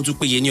ìlera wọn kó tún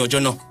péye ní ọjọ́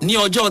náà. ní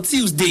ọjọ́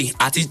Tuesday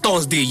àti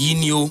Thursday yìí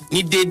ni o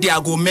ní déédé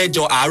aago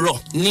 8 àárọ̀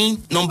ní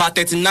nọ́mbà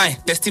 39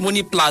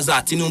 Testimony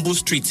Plaza Tinubu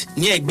Street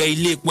ní ẹ̀gbẹ́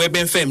ilé epo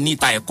Ebenfem ní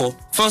ìta ẹ̀kọ́.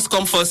 first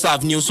come first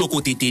serve ni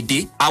Osoko tètè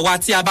dé. àwa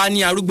tí a bá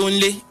ní arúgbó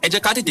ńlé ẹ jẹ́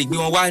ká tètè gbé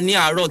wọn wá ní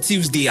àárọ̀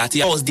Tuesday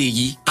àti Thursday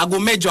yìí aago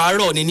 8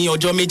 àárọ̀ ni ní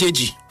ọjọ́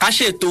méjèèjì. ká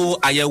ṣètò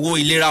àyẹ̀wò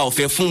ìlera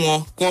ọ̀fẹ́ fún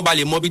wọn kí wọ́n bá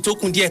lè mọ ibi tó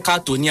kún díẹ̀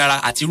káàtó ní ara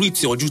àti irú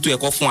ìtọ́jú tó yẹ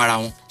kó fún ara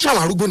wọn. ṣé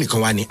àwọn arúgbó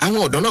nìkan wà ní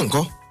àwọn ọ̀dọ́ náà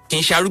ńkọ́? kì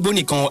í ṣe arúgbó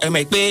nìkan, ẹ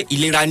mọ̀ pé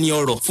ìlera ni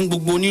ọrọ̀ fún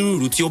gbogbo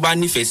onírúurú tí ó bá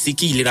nífẹ̀ẹ́ sí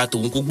kí ìlera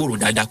tòun kó gbòòrò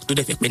dáadáa tó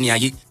dẹ̀ fẹ́ pẹ́ ní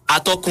ayé.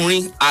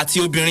 àtọkùnrin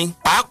àti obìnrin,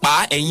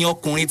 pàápàá ẹ̀yin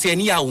ọkùnrin tí ẹ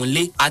níyàwó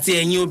ńlé àti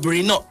ẹ̀yin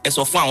obìnrin náà ẹ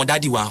sọ fún àwọn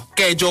dádì wa.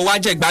 kẹjọ wá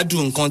jẹ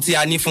gbádùn nǹkan tí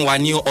a ní fún wa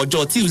ní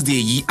ọjọ́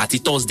Tuesday yìí àti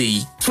Thursday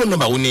yìí. fóònù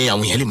nọ́mbà wo ni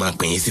àwọn èèyàn lè máa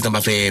pè yín sí tí wọ́n bá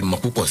fẹ́ mọ̀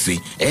púpọ̀ sí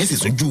ẹ sì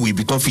tún júwe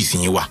ibi tọ́fíìsì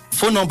yín wà?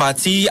 fóònù nọ́mbà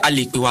tí a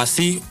lè pè wá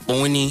sí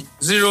òun ni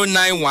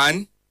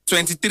 091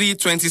 23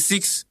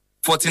 26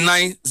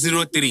 49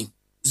 03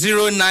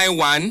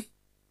 091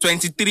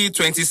 23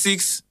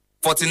 26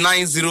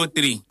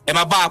 4903. ẹ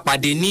máa bá a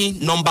pàdé ní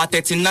nọ́mbà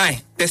 39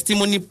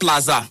 Testimony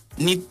Plaza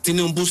ní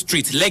Tinubu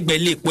Street lẹ́gbẹ̀ẹ́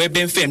ilé epo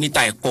Ebenfem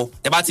níta ẹ̀kọ́.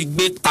 ẹ bá ti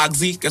gbé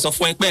taxi kẹsọ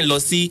fún ẹ pé ń lọ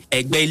sí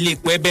ẹ̀gbẹ́ ilé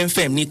epo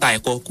Ebenfem níta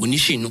ẹ̀kọ́ kò ní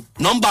ṣìnú.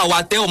 nọ́mbà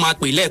wa tẹ́ ò máa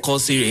pè lẹ́ẹ̀kan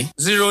sí rẹ̀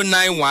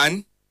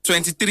 091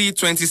 23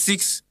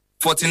 26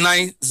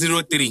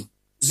 4903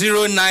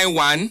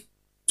 091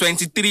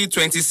 23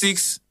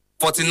 26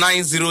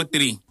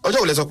 4903. ọjọ́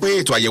wo lẹ sọ pé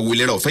ètò àyẹ̀wò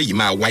ìlera ọ̀fẹ́ yìí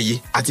máa wáyé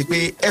àti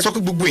pé ẹ sọ pé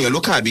gbogbo èèyàn ló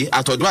kàn àbí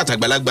àtọ̀dọ́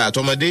àtàgbàlagbà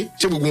àtọmọdé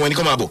ṣé gbogbo wọn ni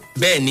kó máa bọ̀.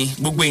 bẹ́ẹ̀ ni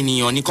gbogbo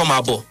ènìyàn ní kó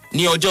máa bọ̀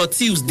ní ọjọ́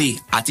Tuesday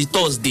àti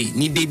Thursday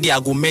ní dédé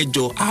aago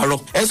 7 àárọ̀.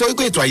 ẹ sọ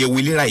wípé ètò àyẹ̀wò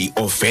ìlera yìí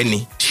ọ̀fẹ́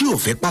ni ṣé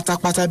ọ̀fẹ́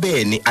pátápátá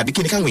bẹ́ẹ̀ ni àbí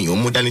kí ni káwọn èèyàn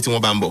mú dání tí wọ́n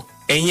bá ń bọ̀.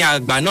 ẹ̀yin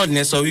àgbà náà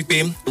ní sọ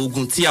wípé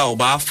oògùn tí a ò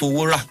bá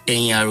fowó rà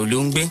ẹ̀yìn àrò ló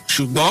ń gbé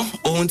ṣùgbọ́n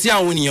ohun tí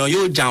àwọn ènìyàn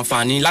yóò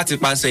jàǹfààní láti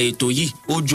pàṣẹ ètò yìí ó ju